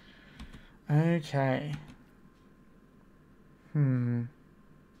 Okay. There's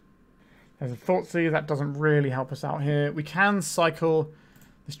a Thoughtseize. That doesn't really help us out here. We can cycle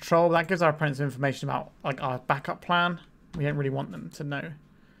this Troll. That gives our opponents information about like our backup plan. We don't really want them to know,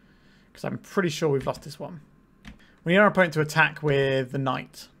 because I'm pretty sure we've lost this one. We need our opponent to attack with the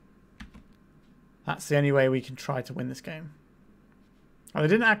Knight. That's the only way we can try to win this game. Oh, they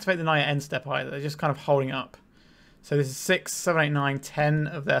didn't activate the Knight at end step either. They're just kind of holding up. So this is 6, 7, 8, 9, 10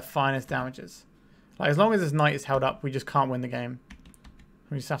 of their finest damages. Like, as long as this Knight is held up, we just can't win the game.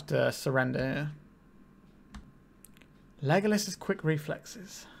 We just have to surrender here. Legolas' quick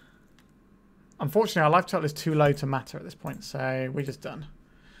reflexes. Unfortunately, our life total is too low to matter at this point, so we're just done.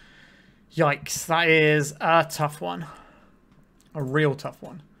 Yikes, that is a tough one. A real tough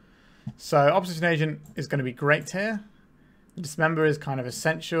one. So, Opposition Agent is going to be great here. Dismember is kind of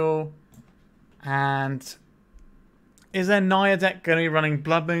essential. And is their Naya deck going to be running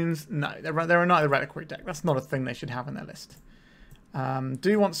Blood Moons? No, they're a Knight of the Reliquary deck. That's not a thing they should have in their list. Do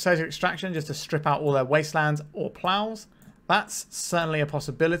you want Surgical Extraction just to strip out all their Wastelands or Plows? That's certainly a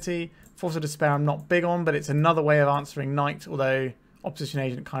possibility. Force of Despair I'm not big on, but it's another way of answering Knight, although Opposition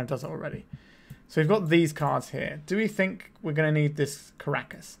Agent kind of does it already. So we've got these cards here. Do we think we're going to need this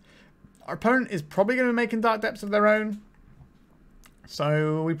Karakas? Our opponent is probably going to be making Dark Depths of their own,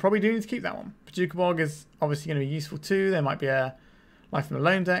 so we probably do need to keep that one. Bojuka Bog is obviously going to be useful too. There might be a Life from the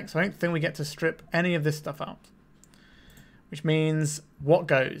Loam deck, so I don't think we get to strip any of this stuff out. Which means what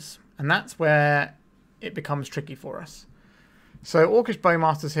goes? And that's where it becomes tricky for us. So Orcish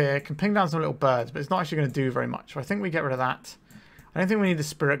Bowmasters here can ping down some little birds, but it's not actually going to do very much. So I think we get rid of that. I don't think we need the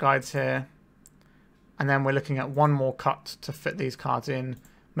Spirit Guides here. And then we're looking at one more cut to fit these cards in.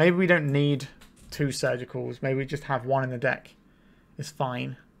 Maybe we don't need 2 Surgicals. Maybe we just have 1 in the deck. It's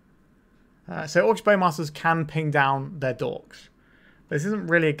fine. So Orcish Bowmasters can ping down their dorks. But this isn't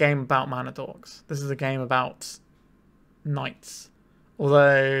really a game about mana dorks. This is a game about knights.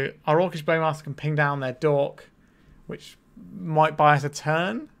 Although our Orcish Bowmaster can ping down their dork, which might buy us a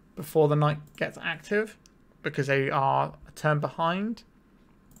turn before the knight gets active, because they are a turn behind.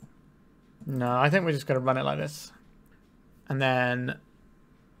 No, I think we're just going to run it like this. And then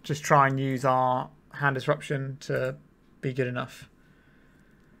just try and use our hand disruption to be good enough.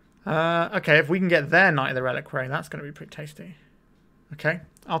 Okay, if we can get their Knight of the Reliquary, that's going to be pretty tasty. Okay,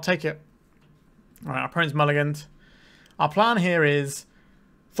 I'll take it. Alright, our opponent's mulliganed. Our plan here is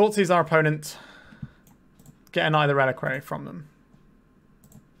Thoughtseize our opponent, get a Knight of the Reliquary from them.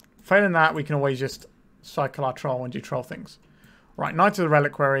 Failing that, we can always just cycle our troll and do troll things. Right, Knight of the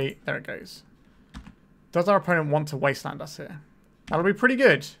Reliquary, there it goes. Does our opponent want to Wasteland us here? That'll be pretty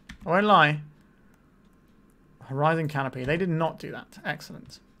good, I won't lie. Horizon Canopy, they did not do that.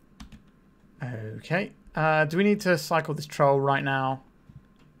 Excellent. Okay, do we need to cycle this troll right now?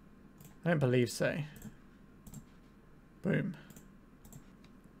 I don't believe so. Boom.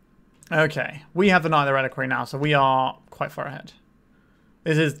 Okay, we have the Knight of the Reliquary now, so we are quite far ahead.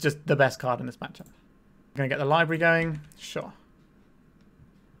 This is just the best card in this matchup. Gonna get the library going? Sure.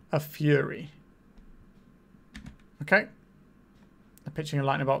 A Fury. Okay. I'm pitching a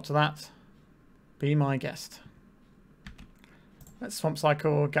lightning bolt to that. Be my guest. Let's Swamp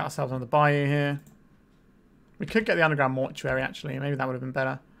Cycle, get ourselves on the Bayou here. We could get the Underground Mortuary, actually. Maybe that would have been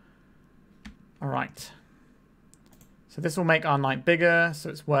better. Alright. So this will make our knight bigger,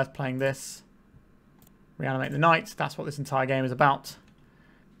 so it's worth playing this. Reanimate the knight. That's what this entire game is about.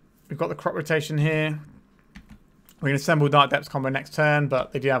 We've got the crop rotation here. We can assemble Dark Depths combo next turn,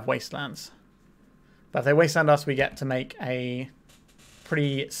 but they do have Wastelands. But if they Wasteland us, we get to make a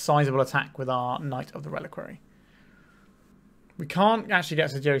pretty sizable attack with our Knight of the Reliquary. We can't actually get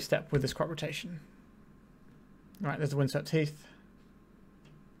Sejiri Steppe with this crop rotation. Right, there's the Windswept Teeth.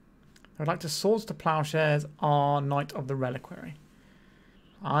 I would like to Swords to Plowshares our Knight of the Reliquary.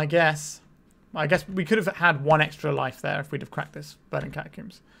 I guess we could have had 1 extra life there if we'd have cracked this Verdant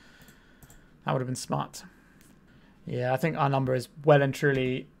Catacombs. That would have been smart. Yeah, I think our number is well and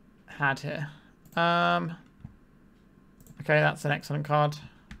truly had here. Okay, that's an excellent card.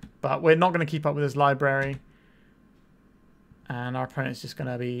 But we're not going to keep up with his library. And our opponent's just going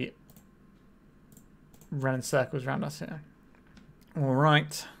to be running circles around us here.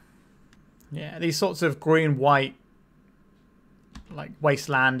 Alright. Yeah, these sorts of green-white, like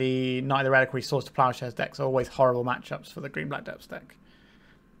Wastelandy, Knight of the Reliquary, Swords to Plowshares decks are always horrible matchups for the Green-Black Depths deck.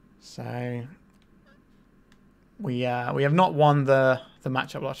 So we have not won the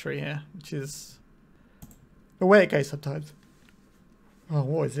matchup lottery here, which is the way it goes sometimes. Oh,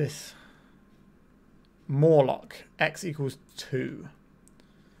 what is this? Morlock. X equals 2.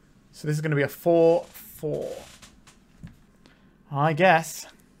 So this is going to be a 4/4. I guess.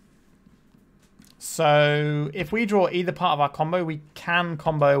 So if we draw either part of our combo, we can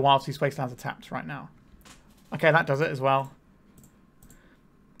combo whilst these Wastelands are tapped right now. Okay, that does it as well.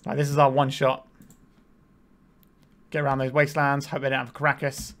 Right, this is our one shot. Get around those Wastelands. Hope they don't have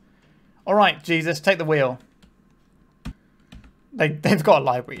Karakas. Alright, Jesus, take the wheel. They've got a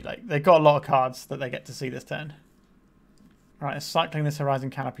library. Like, they've got a lot of cards that they get to see this turn. Alright, let's cycling this Horizon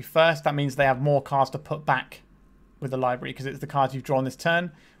Canopy first. That means they have more cards to put back with the library because it's the cards you've drawn this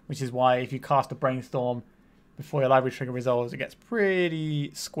turn, which is why if you cast a Brainstorm before your library trigger resolves, it gets pretty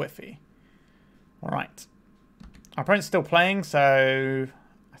squiffy. Alright. Our opponent's still playing, so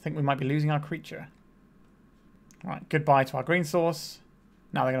I think we might be losing our creature. Alright, goodbye to our green source.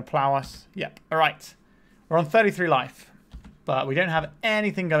 Now they're going to plow us. Yep, alright. We're on 33 life. But we don't have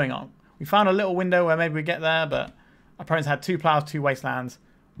anything going on. We found a little window where maybe we get there, but our opponents had 2 plows, 2 wastelands.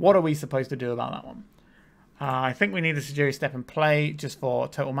 What are we supposed to do about that one? I think we need a Sejiri Steppe in play just for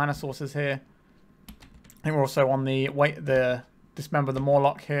total mana sources here. I think we're also on the Dismember the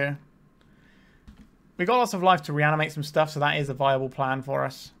Morlock here. We got lots of life to reanimate some stuff, so that is a viable plan for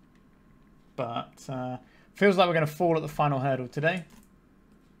us. But feels like we're going to fall at the final hurdle today.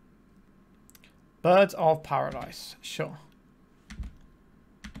 Birds of Paradise, sure.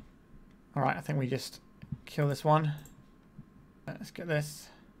 Alright, I think we just kill this one. Let's get this.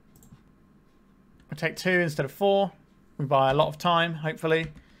 We'll take 2 instead of 4. We buy a lot of time, hopefully.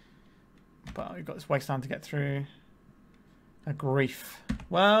 But we've got this wasteland to get through. A grief.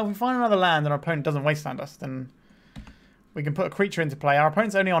 Well, if we find another land and our opponent doesn't wasteland us, then we can put a creature into play. Our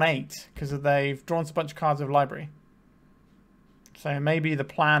opponent's only on 8 because they've drawn a bunch of cards of library. So maybe the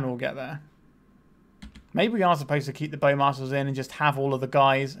plan will get there. Maybe we are supposed to keep the Bowmasters in and just have all of the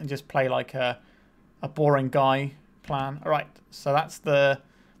guys and just play like a boring guy plan. Alright, so that's the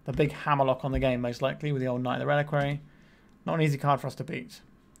big hammerlock on the game, most likely, with the old Knight of the Reliquary. Not an easy card for us to beat.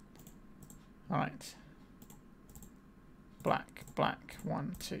 Alright. Black, black,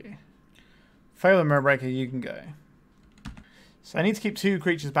 1, 2. Fail the Mirror Breaker, you can go. So I need to keep 2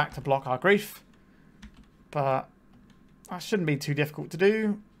 creatures back to block our Grief. But that shouldn't be too difficult to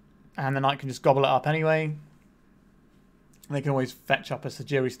do. And the Knight can just gobble it up anyway. They can always fetch up a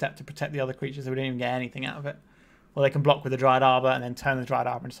Sejiri Steppe to protect the other creatures so we don't even get anything out of it. Or they can block with the Dryad Arbor and then turn the Dryad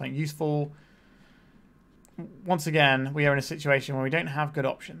Arbor into something useful. Once again, we are in a situation where we don't have good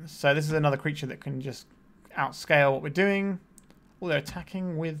options. So this is another creature that can just outscale what we're doing. Oh, they're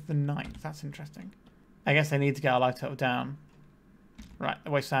attacking with the Knight. That's interesting. I guess they need to get our life total down. Right,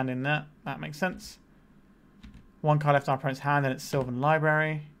 the Wasteland in there. That makes sense. 1 card left in our opponent's hand, and it's Sylvan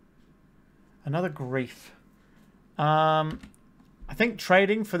Library. Another Grief. I think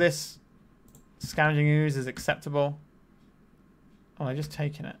trading for this Scavenging Ooze is acceptable. Oh, they're just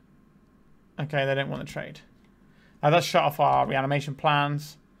taking it. Okay, they don't want the trade. That's shut off our reanimation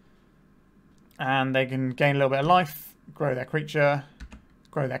plans. And they can gain a little bit of life, grow their creature,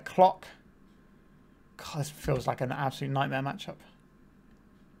 grow their clock. God, this feels like an absolute nightmare matchup.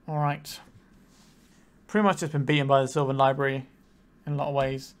 Alright. Pretty much just been beaten by the Sylvan Library in a lot of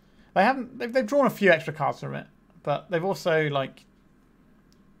ways. They've drawn a few extra cards from it, but they've also like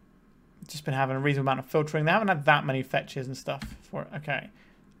just been having a reasonable amount of filtering. They haven't had that many fetches and stuff for it. Okay.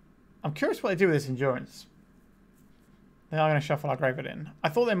 I'm curious what they do with this endurance. They are going to shuffle our Graveyard in. I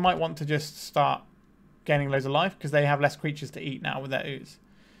thought they might want to just start gaining loads of life because they have less creatures to eat now with their ooze.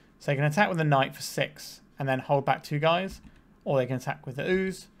 So they can attack with the Knight for 6 and then hold back 2 guys. Or they can attack with the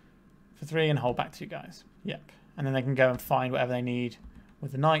ooze for 3 and hold back 2 guys. Yep. And then they can go and find whatever they need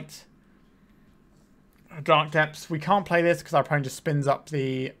with the Knight. Dark Depths. We can't play this because our opponent just spins up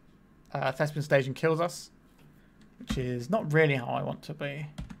the Thespian stage and kills us. Which is not really how I want to be.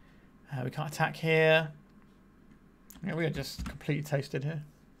 We can't attack here. Yeah, we are just completely toasted here.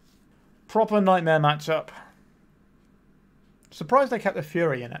 Proper nightmare matchup. Surprised they kept the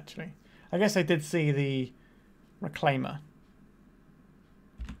Fury in, actually. I guess they did see the Reclaimer.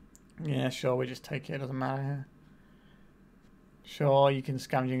 Yeah, sure, we just take it. It doesn't matter here. Sure, you can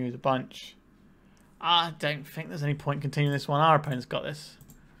Scavenging Ooze a bunch. I don't think there's any point continuing this one. Our opponent's got this.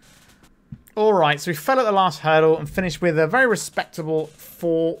 Alright, so we fell at the last hurdle and finished with a very respectable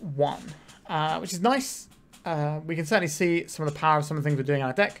 4-1. Which is nice. We can certainly see some of the power of some of the things we're doing in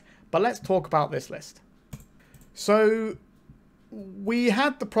our deck. But let's talk about this list. So, we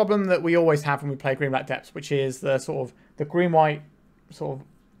had the problem that we always have when we play Green-Black Depths, which is the sort of the Green-White sort of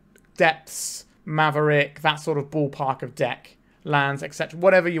Depths, Maverick, that sort of ballpark of deck, lands, etc.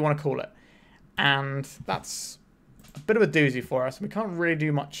 Whatever you want to call it. And that's a bit of a doozy for us. We can't really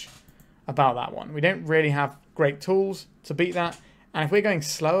do much about that one. We don't really have great tools to beat that. And if we're going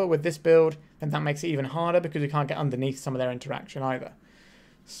slower with this build, then that makes it even harder because we can't get underneath some of their interaction either.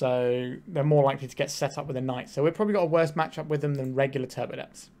 So they're more likely to get set up with a Knight. So we've probably got a worse matchup with them than regular Turbo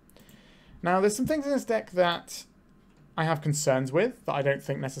Depths. Now there's some things in this deck that I have concerns with that I don't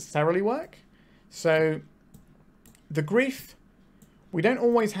think necessarily work. So the Grief, we don't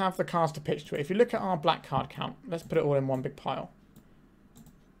always have the cards to pitch to it. If you look at our black card count, let's put it all in one big pile.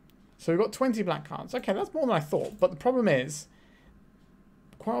 So we've got 20 black cards. Okay, that's more than I thought. But the problem is,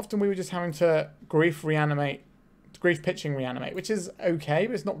 quite often we were just having to Grief-Reanimate, Grief-Pitching Reanimate, which is okay,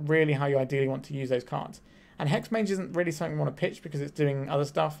 but it's not really how you ideally want to use those cards. And Hexmage isn't really something we want to pitch because it's doing other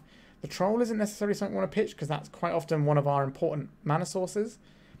stuff. The Troll isn't necessarily something we want to pitch because that's quite often one of our important mana sources.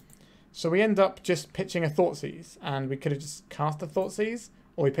 So we end up just pitching a Thoughtseize, and we could have just cast a Thoughtseize,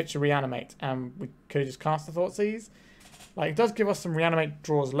 or we pitch a Reanimate, and we could have just cast a Thoughtseize. Like, it does give us some Reanimate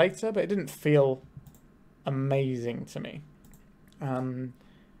draws later, but it didn't feel amazing to me.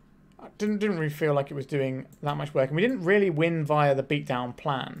 Didn't really feel like it was doing that much work, and we didn't really win via the beatdown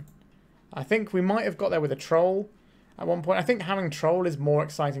plan. I think we might have got there with a Troll at one point. I think having Troll is more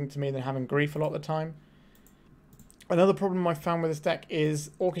exciting to me than having Grief a lot of the time. Another problem I found with this deck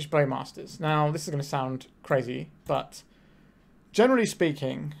is Orcish Bowmasters. Now, this is going to sound crazy, but generally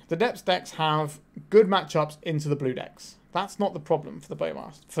speaking, the Depths decks have good matchups into the blue decks. That's not the problem for the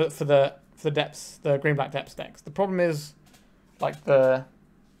Bowmasters, for the Depths, the Green-Black Depths decks. The problem is, like, the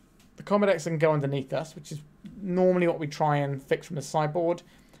combo decks that can go underneath us, which is normally what we try and fix from the sideboard.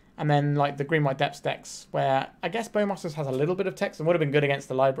 And then, like, the Green-White Depths decks, where I guess Bowmasters has a little bit of text and would have been good against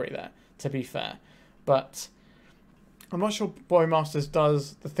the library there, to be fair. But I'm not sure Bowmasters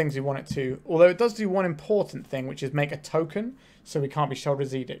does the things we want it to, although it does do one important thing, which is make a token, so we can't be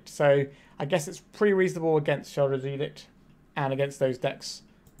Shoulder's Edict. So I guess it's pretty reasonable against Shoulder's Edict and against those decks,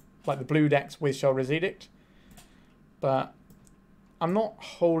 like the blue decks with Shoulder's Edict. But I'm not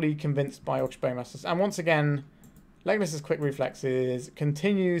wholly convinced by Orcish Bowmasters. And once again, Legolas's Quick Reflexes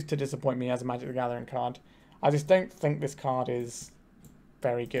continues to disappoint me as a Magic the Gathering card. I just don't think this card is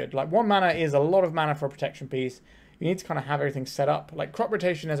very good. Like, 1 mana is a lot of mana for a protection piece. You need to kind of have everything set up. Like, Crop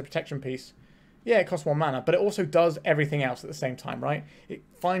Rotation as a protection piece, yeah, it costs 1 mana, but it also does everything else at the same time, right? It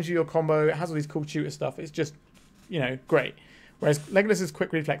finds you your combo, it has all these cool shooter stuff. It's just, you know, great. Whereas Legolas's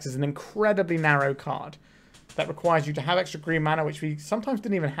Quick Reflex is an incredibly narrow card that requires you to have extra green mana, which we sometimes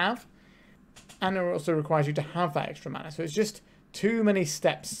didn't even have. And it also requires you to have that extra mana. So it's just too many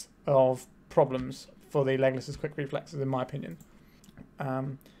steps of problems for the Legolas's Quick Reflexes, in my opinion.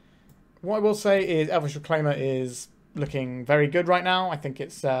 What I will say is Elvish Reclaimer is looking very good right now. I think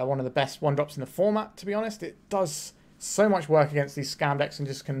it's one of the best 1-drops in the format, to be honest. It does so much work against these scam decks and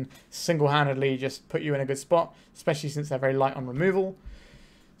just can single-handedly just put you in a good spot, especially since they're very light on removal.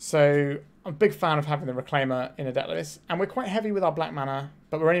 So I'm a big fan of having the Reclaimer in a deck like this. And we're quite heavy with our black mana,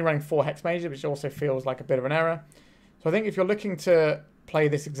 but we're only running 4 Hexmage, which also feels like a bit of an error. So I think if you're looking to play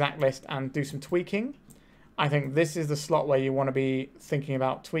this exact list and do some tweaking, I think this is the slot where you want to be thinking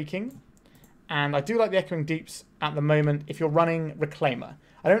about tweaking. And I do like the Echoing Deeps at the moment if you're running Reclaimer.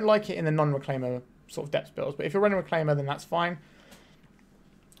 I don't like it in the non-Reclaimer sort of depth builds, but if you're running Reclaimer, then that's fine.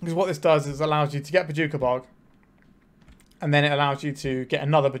 Because what this does is allows you to get Bojuka Bog, and then it allows you to get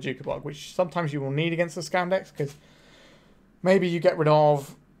another Bojuka Bog, which sometimes you will need against the scam decks, because maybe you get rid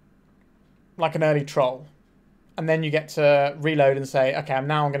of like an early troll, and then you get to reload and say, okay, I'm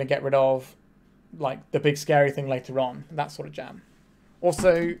going to get rid of like the big scary thing later on, that sort of jam.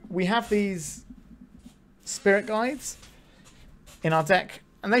 Also, we have these Spirit Guides in our deck,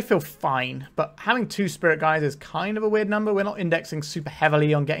 and they feel fine, but having 2 Spirit Guides is kind of a weird number. We're not indexing super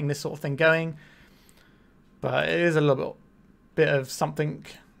heavily on getting this sort of thing going, but it is a little bit of something.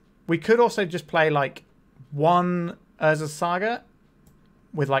 We could also just play like 1 Urza Saga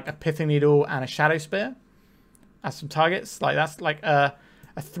with like a Pithing Needle and a Shadow Spear as some targets. Like, that's like a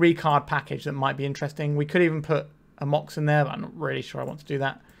 3-card package that might be interesting. We could even put a Mox in there, but I'm not really sure I want to do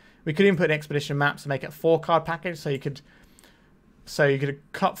that. We could even put an Expedition Maps to make it a 4-card package, so you could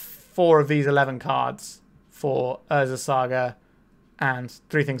cut 4 of these 11 cards for Urza Saga and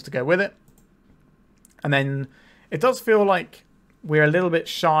 3 things to go with it. And then it does feel like we're a little bit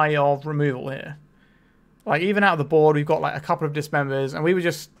shy of removal here. Like, even out of the board, we've got like a couple of Dismembers, and we were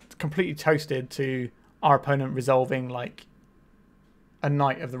just completely toasted to our opponent resolving like a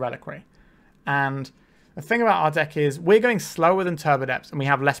Knight of the Reliquary. And the thing about our deck is we're going slower than Turbo Depths and we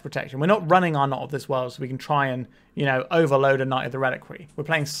have less protection. We're not running our Knot of this World so we can try and, you know, overload a Knight of the Reliquary. We're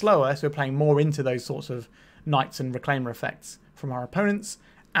playing slower, so we're playing more into those sorts of Knights and Reclaimer effects from our opponents,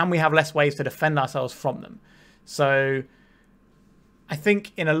 and we have less ways to defend ourselves from them. So I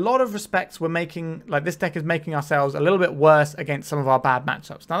think in a lot of respects we're making, like, this deck is making ourselves a little bit worse against some of our bad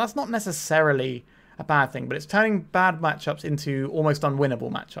matchups. Now, that's not necessarily a bad thing, but it's turning bad matchups into almost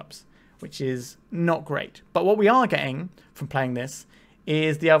unwinnable matchups, which is not great. But what we are getting from playing this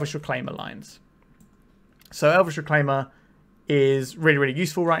is the Elvish Reclaimer lines. So Elvish Reclaimer is really, really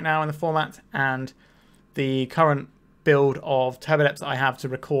useful right now in the format, and the current build of Turbo Depths that I have to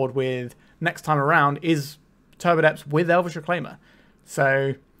record with next time around is Turbo Depths with Elvish Reclaimer.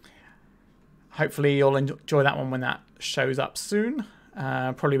 So hopefully you'll enjoy that one when that shows up soon.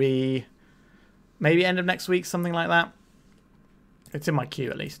 Probably be maybe end of next week, something like that. It's in my queue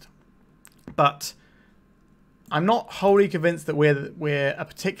at least. But I'm not wholly convinced that we're a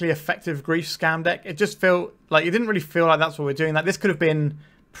particularly effective Grief scam deck. It just felt like, it didn't really feel like that's what we're doing. Like, this could have been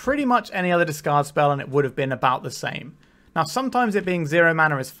pretty much any other discard spell and it would have been about the same. Now, sometimes it being 0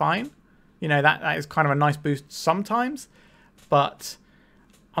 mana is fine. You know, that is kind of a nice boost sometimes. But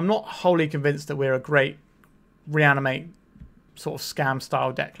I'm not wholly convinced that we're a great reanimate sort of scam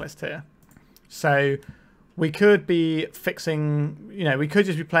style deck list here. So we could be fixing, you know, we could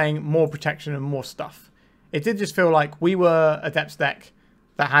just be playing more protection and more stuff. It did just feel like we were a Depths deck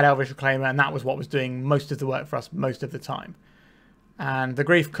that had Elvish Reclaimer, and that was what was doing most of the work for us most of the time. And the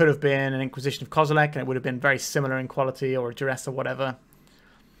Grief could have been an Inquisition of Kozilek, and it would have been very similar in quality, or a Duress or whatever.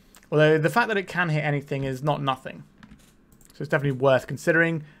 Although the fact that it can hit anything is not nothing. So it's definitely worth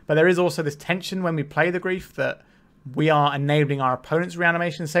considering. But there is also this tension when we play the Grief that we are enabling our opponent's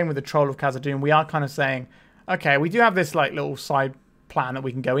reanimation. Same with the Troll of Khazad-dum. We are kind of saying, okay, we do have this like little side plan that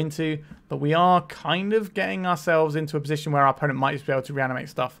we can go into, but we are kind of getting ourselves into a position where our opponent might just be able to reanimate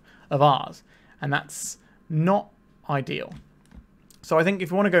stuff of ours. And that's not ideal. So I think if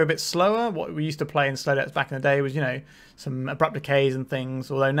you want to go a bit slower, what we used to play in slow decks back in the day was, you know, some abrupt decays and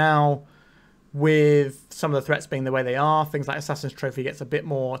things. Although now, with some of the threats being the way they are, things like Assassin's Trophy gets a bit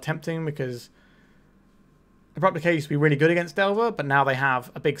more tempting because abrupt decay used to be really good against Delver, but now they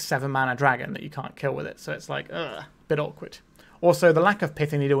have a big 7-mana dragon that you can't kill with it. So it's like, a bit awkward. Also, the lack of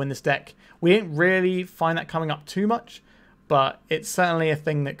Pithing Needle in this deck, we didn't really find that coming up too much, but it's certainly a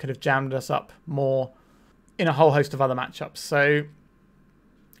thing that could have jammed us up more in a whole host of other matchups. So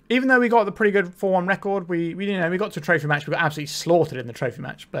even though we got the pretty good 4-1 record, we got to a trophy match, we got absolutely slaughtered in the trophy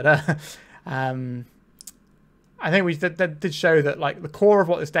match. But I think that did show that like the core of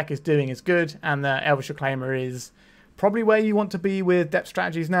what this deck is doing is good, and the Elvish Reclaimer is probably where you want to be with depth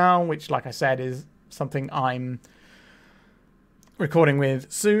strategies now, which, like I said, is something I'm recording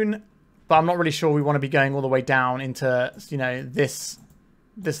with soon. But I'm not really sure we want to be going all the way down into, you know, this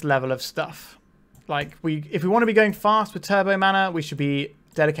level of stuff. Like if we want to be going fast with turbo mana, we should be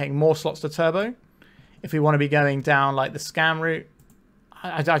dedicating more slots to turbo. If we want to be going down like the scam route,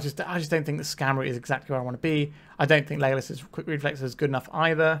 I just don't think the scam route is exactly where I want to be. I don't think Legolas' quick reflexes is good enough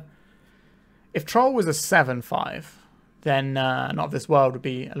either. If Troll was a 7/5, then Not of This World would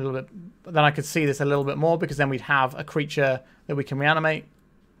be a little bit. Then I could see this a little bit more, because then we'd have a creature that we can reanimate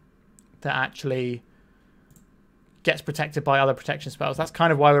that actually gets protected by other protection spells. That's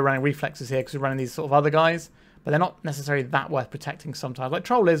kind of why we're running reflexes here, because we're running these sort of other guys, but they're not necessarily that worth protecting sometimes. Like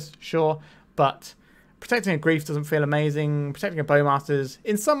Troll is, sure, but protecting a Grief doesn't feel amazing. Protecting a Bowmasters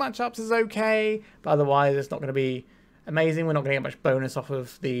in some matchups is okay, but otherwise it's not going to be amazing. We're not going to get much bonus off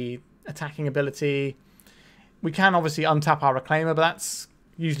of the attacking ability. We can obviously untap our Reclaimer, but that's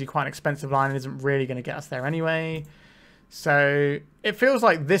usually quite an expensive line and isn't really going to get us there anyway. So it feels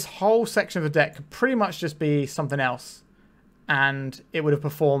like this whole section of the deck could pretty much just be something else, and it would have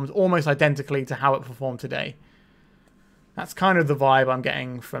performed almost identically to how it performed today. That's kind of the vibe I'm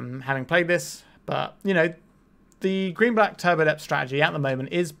getting from having played this. But, you know, the green-black turbo depth strategy at the moment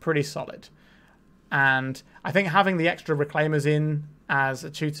is pretty solid. And I think having the extra Reclaimers in as a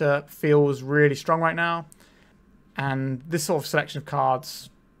tutor feels really strong right now. And this sort of selection of cards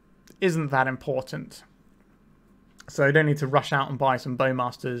isn't that important. So you don't need to rush out and buy some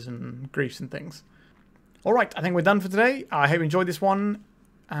Bowmasters and Griefs and things. Alright, I think we're done for today. I hope you enjoyed this one.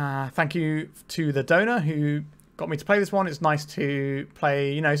 Thank you to the donor who got me to play this one. It's nice to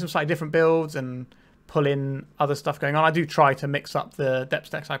play, you know, some slightly different builds and pull in other stuff going on. I do try to mix up the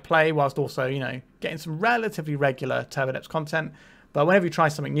depth decks I play, whilst also, you know, getting some relatively regular turbo depth content. But whenever you try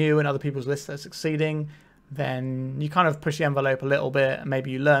something new and other people's lists are succeeding, then you kind of push the envelope a little bit, and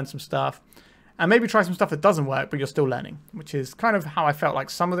maybe you learn some stuff. And maybe try some stuff that doesn't work, but you're still learning, which is kind of how I felt like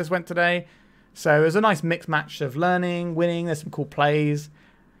some of this went today. So it was a nice mixed match of learning, winning, there's some cool plays,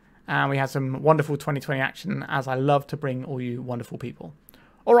 and we had some wonderful 2020 action, as I love to bring all you wonderful people.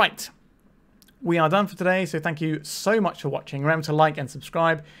 All right, we are done for today, so thank you so much for watching. Remember to like and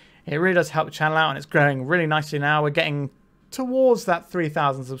subscribe. It really does help the channel out, and it's growing really nicely now. We're getting towards that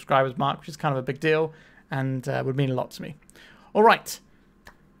 3,000 subscribers mark, which is kind of a big deal, and would mean a lot to me. All right.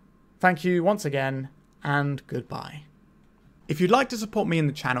 Thank you once again, and goodbye. If you'd like to support me in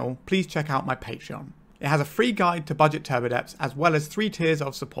the channel, please check out my Patreon. It has a free guide to budget turbo depths, as well as 3 tiers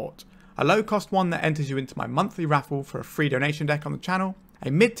of support. A low cost one that enters you into my monthly raffle for a free donation deck on the channel,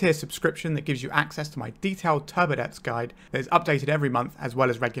 a mid-tier subscription that gives you access to my detailed turbo depths guide that is updated every month, as well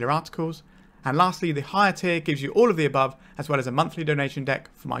as regular articles, and lastly the higher tier gives you all of the above, as well as a monthly donation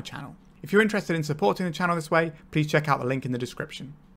deck for my channel. If you're interested in supporting the channel this way, please check out the link in the description.